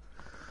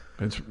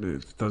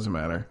 It doesn't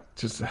matter.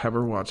 Just have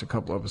her watch a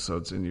couple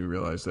episodes, and you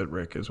realize that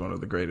Rick is one of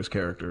the greatest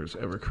characters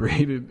ever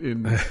created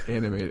in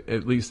animated,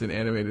 at least in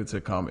animated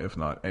sitcom, if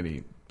not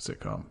any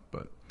sitcom.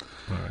 But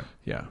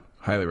yeah,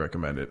 highly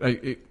recommend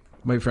it.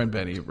 My friend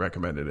Benny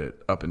recommended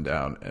it up and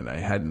down, and I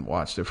hadn't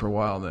watched it for a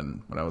while. And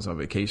then when I was on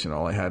vacation,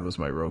 all I had was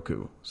my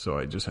Roku, so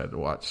I just had to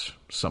watch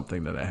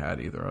something that I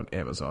had either on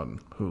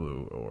Amazon,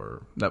 Hulu,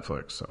 or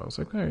Netflix. So I was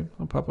like, all right,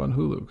 I'll pop on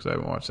Hulu because I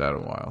haven't watched that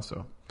in a while.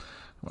 So I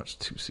watched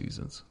 2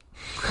 seasons.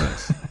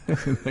 Nice.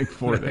 In like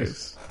 4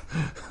 days.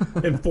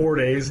 In 4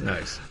 days?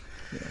 Nice.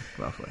 Yeah,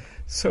 roughly.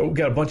 So we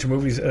got a bunch of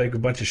movies, like a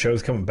bunch of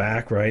shows coming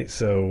back, right?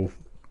 So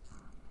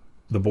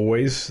The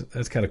Boys,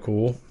 that's kind of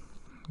cool.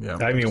 Yeah,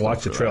 I haven't even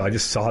watched the trailer. I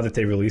just saw that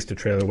they released a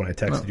trailer when I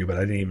texted you, but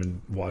I didn't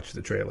even watch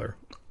the trailer.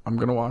 I'm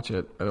going to watch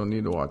it. I don't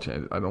need to watch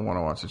it. I don't want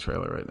to watch the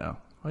trailer right now.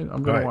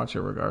 I'm going to watch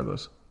it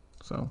regardless.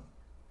 So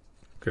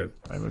Good.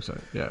 I'm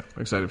excited. Yeah,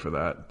 excited for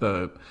that.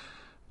 The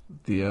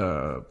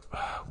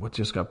what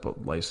just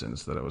got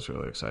licensed that I was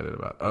really excited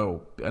about.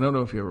 Oh, I don't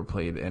know if you ever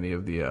played any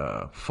of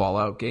the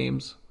Fallout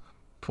games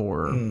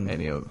for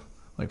any of,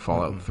 like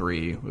Fallout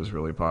 3 was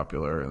really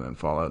popular, and then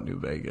Fallout New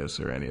Vegas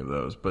or any of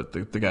those. But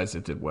the guys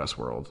that did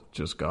Westworld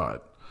just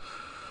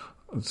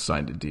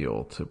signed a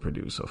deal to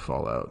produce a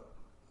Fallout.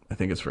 I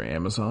think it's for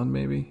Amazon,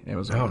 maybe.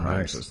 Amazon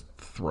Prime's just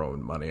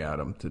throwing money at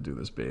them to do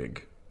this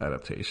big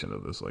adaptation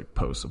of this like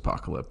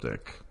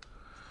post-apocalyptic.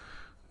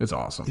 It's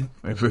awesome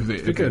if they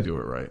do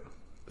it right.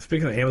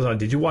 Speaking of Amazon,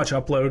 did you watch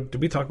Upload? Did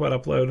we talk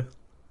about Upload?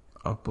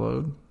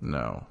 Upload?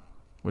 No.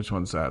 Which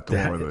one's that? The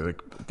one where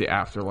the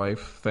afterlife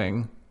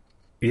thing?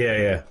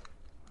 Yeah.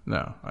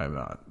 No, I have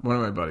not. One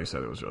of my buddies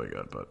said it was really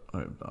good, but I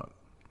have not.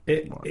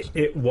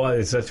 It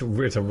was.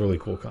 It's a really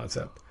cool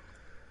concept.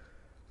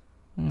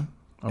 Yeah,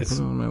 I'll put it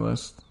on my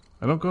list.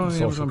 I don't go on the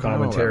social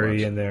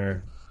commentary in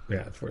there.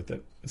 Yeah, it's worth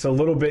it. It's a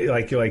little bit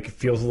like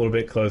feels a little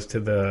bit close to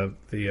the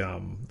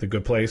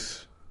Good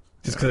Place,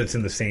 just because it's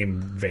in the same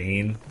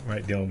vein,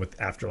 right? Dealing with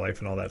afterlife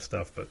and all that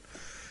stuff, but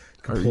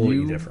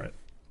completely different.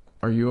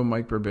 Are you a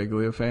Mike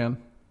Birbiglia fan?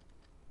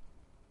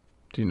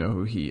 Do you know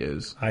who he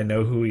is? I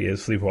know who he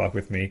is. Sleepwalk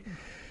with Me.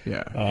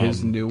 Yeah,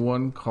 his new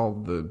one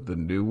called the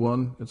New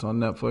One. It's on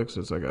Netflix.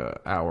 It's like a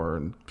hour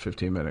and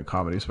 15-minute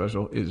comedy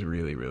special. Is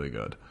really, really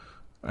good.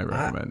 I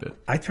recommend it.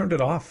 I turned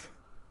it off.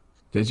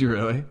 Did you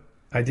really?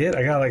 I did.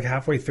 I got like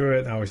halfway through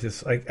it, and I was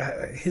just like,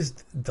 his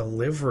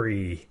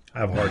delivery,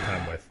 I have a hard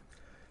time with.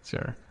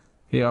 Sure,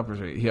 he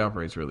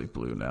operates really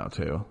blue now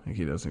too. Like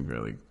he doesn't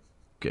really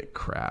get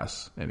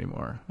crass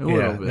anymore. A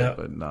little bit,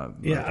 but not.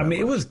 Yeah, I mean,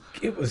 it was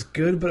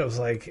good, but it was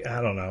like,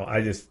 I don't know.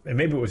 And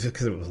maybe it was just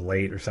because it was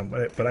late or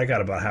something. But I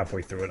got about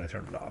halfway through it, and I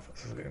turned it off.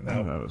 I was like,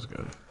 no. That was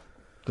good.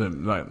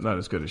 Not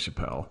as good as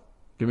Chappelle.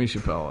 Give me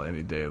Chappelle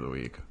any day of the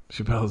week.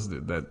 Chappelle's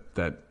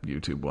that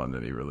YouTube one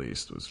that he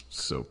released was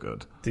so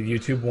good. The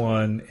YouTube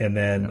one, and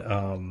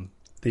then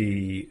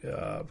the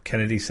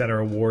Kennedy Center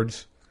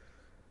Awards.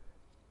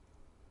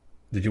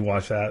 Did you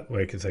watch that?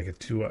 Like it's like a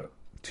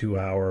 2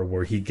 hour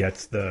where he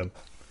gets the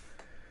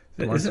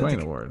Mark Twain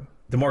Award.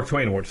 The Mark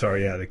Twain Award.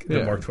 Sorry,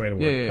 the Mark Twain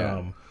Award.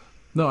 Yeah.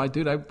 No, I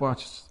did. I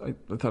watched. I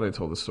thought I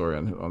told the story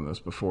on this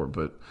before,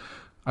 but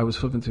I was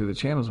flipping through the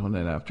channels one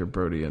night after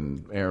Brody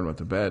and Aaron went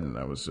to bed, and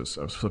I was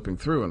flipping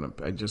through, and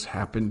I just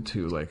happened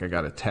to I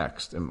got a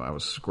text, and I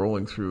was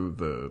scrolling through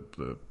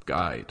the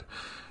guide,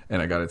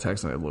 and I got a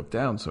text, and I looked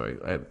down, so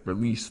I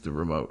released the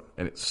remote,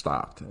 and it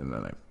stopped, and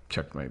then I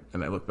checked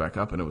and I looked back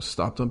up, and it was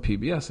stopped on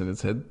PBS, and it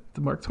said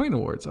the Mark Twain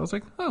Awards. I was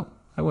like, oh,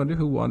 I wonder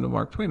who won the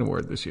Mark Twain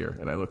Award this year.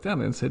 And I looked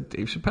down and it said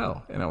Dave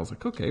Chappelle. And I was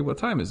like, okay, what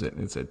time is it?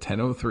 And it said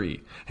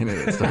 10:03. And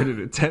it started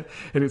at 10.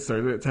 And it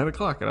started at 10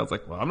 o'clock. And I was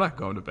like, well, I'm not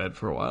going to bed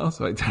for a while.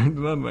 So I turned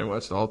it on and I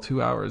watched all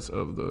 2 hours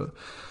of the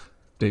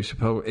Dave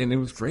Chappelle. And it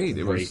was great.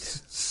 It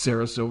was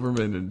Sarah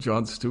Silverman and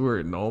Jon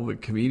Stewart and all the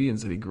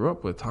comedians that he grew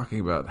up with talking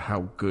about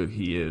how good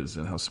he is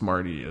and how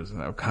smart he is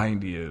and how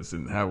kind he is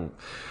and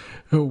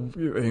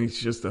and he's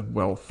just a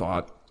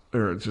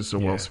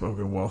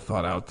well-spoken,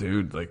 well-thought-out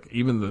dude. Like,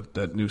 even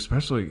that new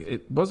special,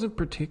 it wasn't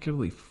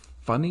particularly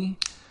funny.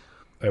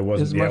 It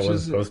wasn't. Yeah, it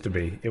wasn't supposed to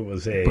be. It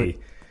was it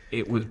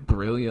was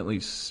brilliantly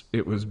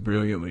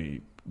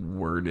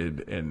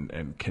worded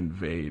and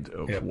conveyed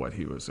of what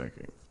he was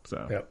thinking.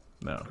 So,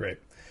 no, great.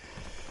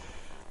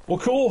 Well,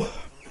 cool.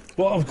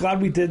 Well, I'm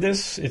glad we did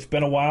this. It's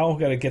been a while.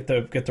 Got to get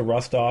the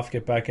rust off.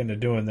 Get back into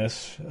doing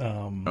this.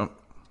 Not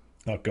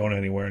going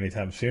anywhere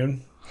anytime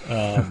soon.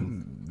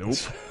 Nope.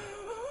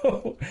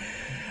 All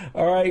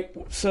right,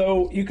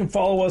 so you can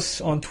follow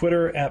us on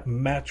Twitter at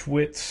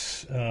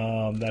Matchwits.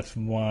 That's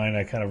mine.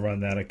 I kind of run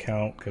that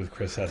account because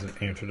Chris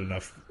hasn't answered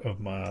enough of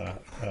my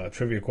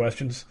trivia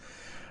questions.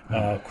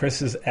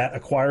 Chris is at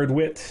Acquired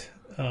Wit.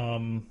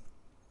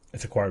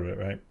 It's Acquired Wit,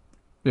 right?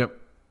 Yep.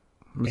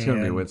 It's going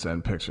to be Wits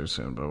End Pictures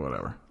soon, but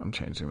whatever. I'm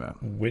changing that.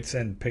 Wits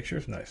End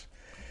Pictures? Nice.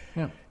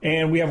 Yeah.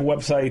 And we have a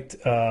website,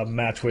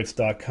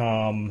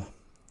 matchwits.com.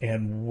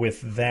 And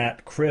with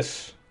that,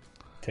 Chris,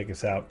 take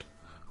us out.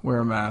 Wear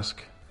a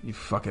mask, you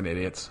fucking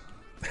idiots.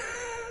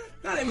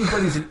 Not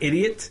everybody's an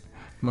idiot.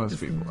 Most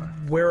people are.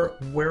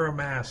 Wear a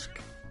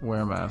mask. Wear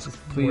a mask,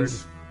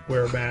 please.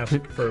 Wear a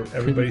mask for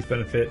everybody's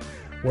benefit.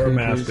 Wear a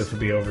mask. This will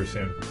be over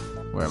soon.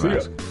 Wear a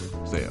mask.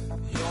 See ya.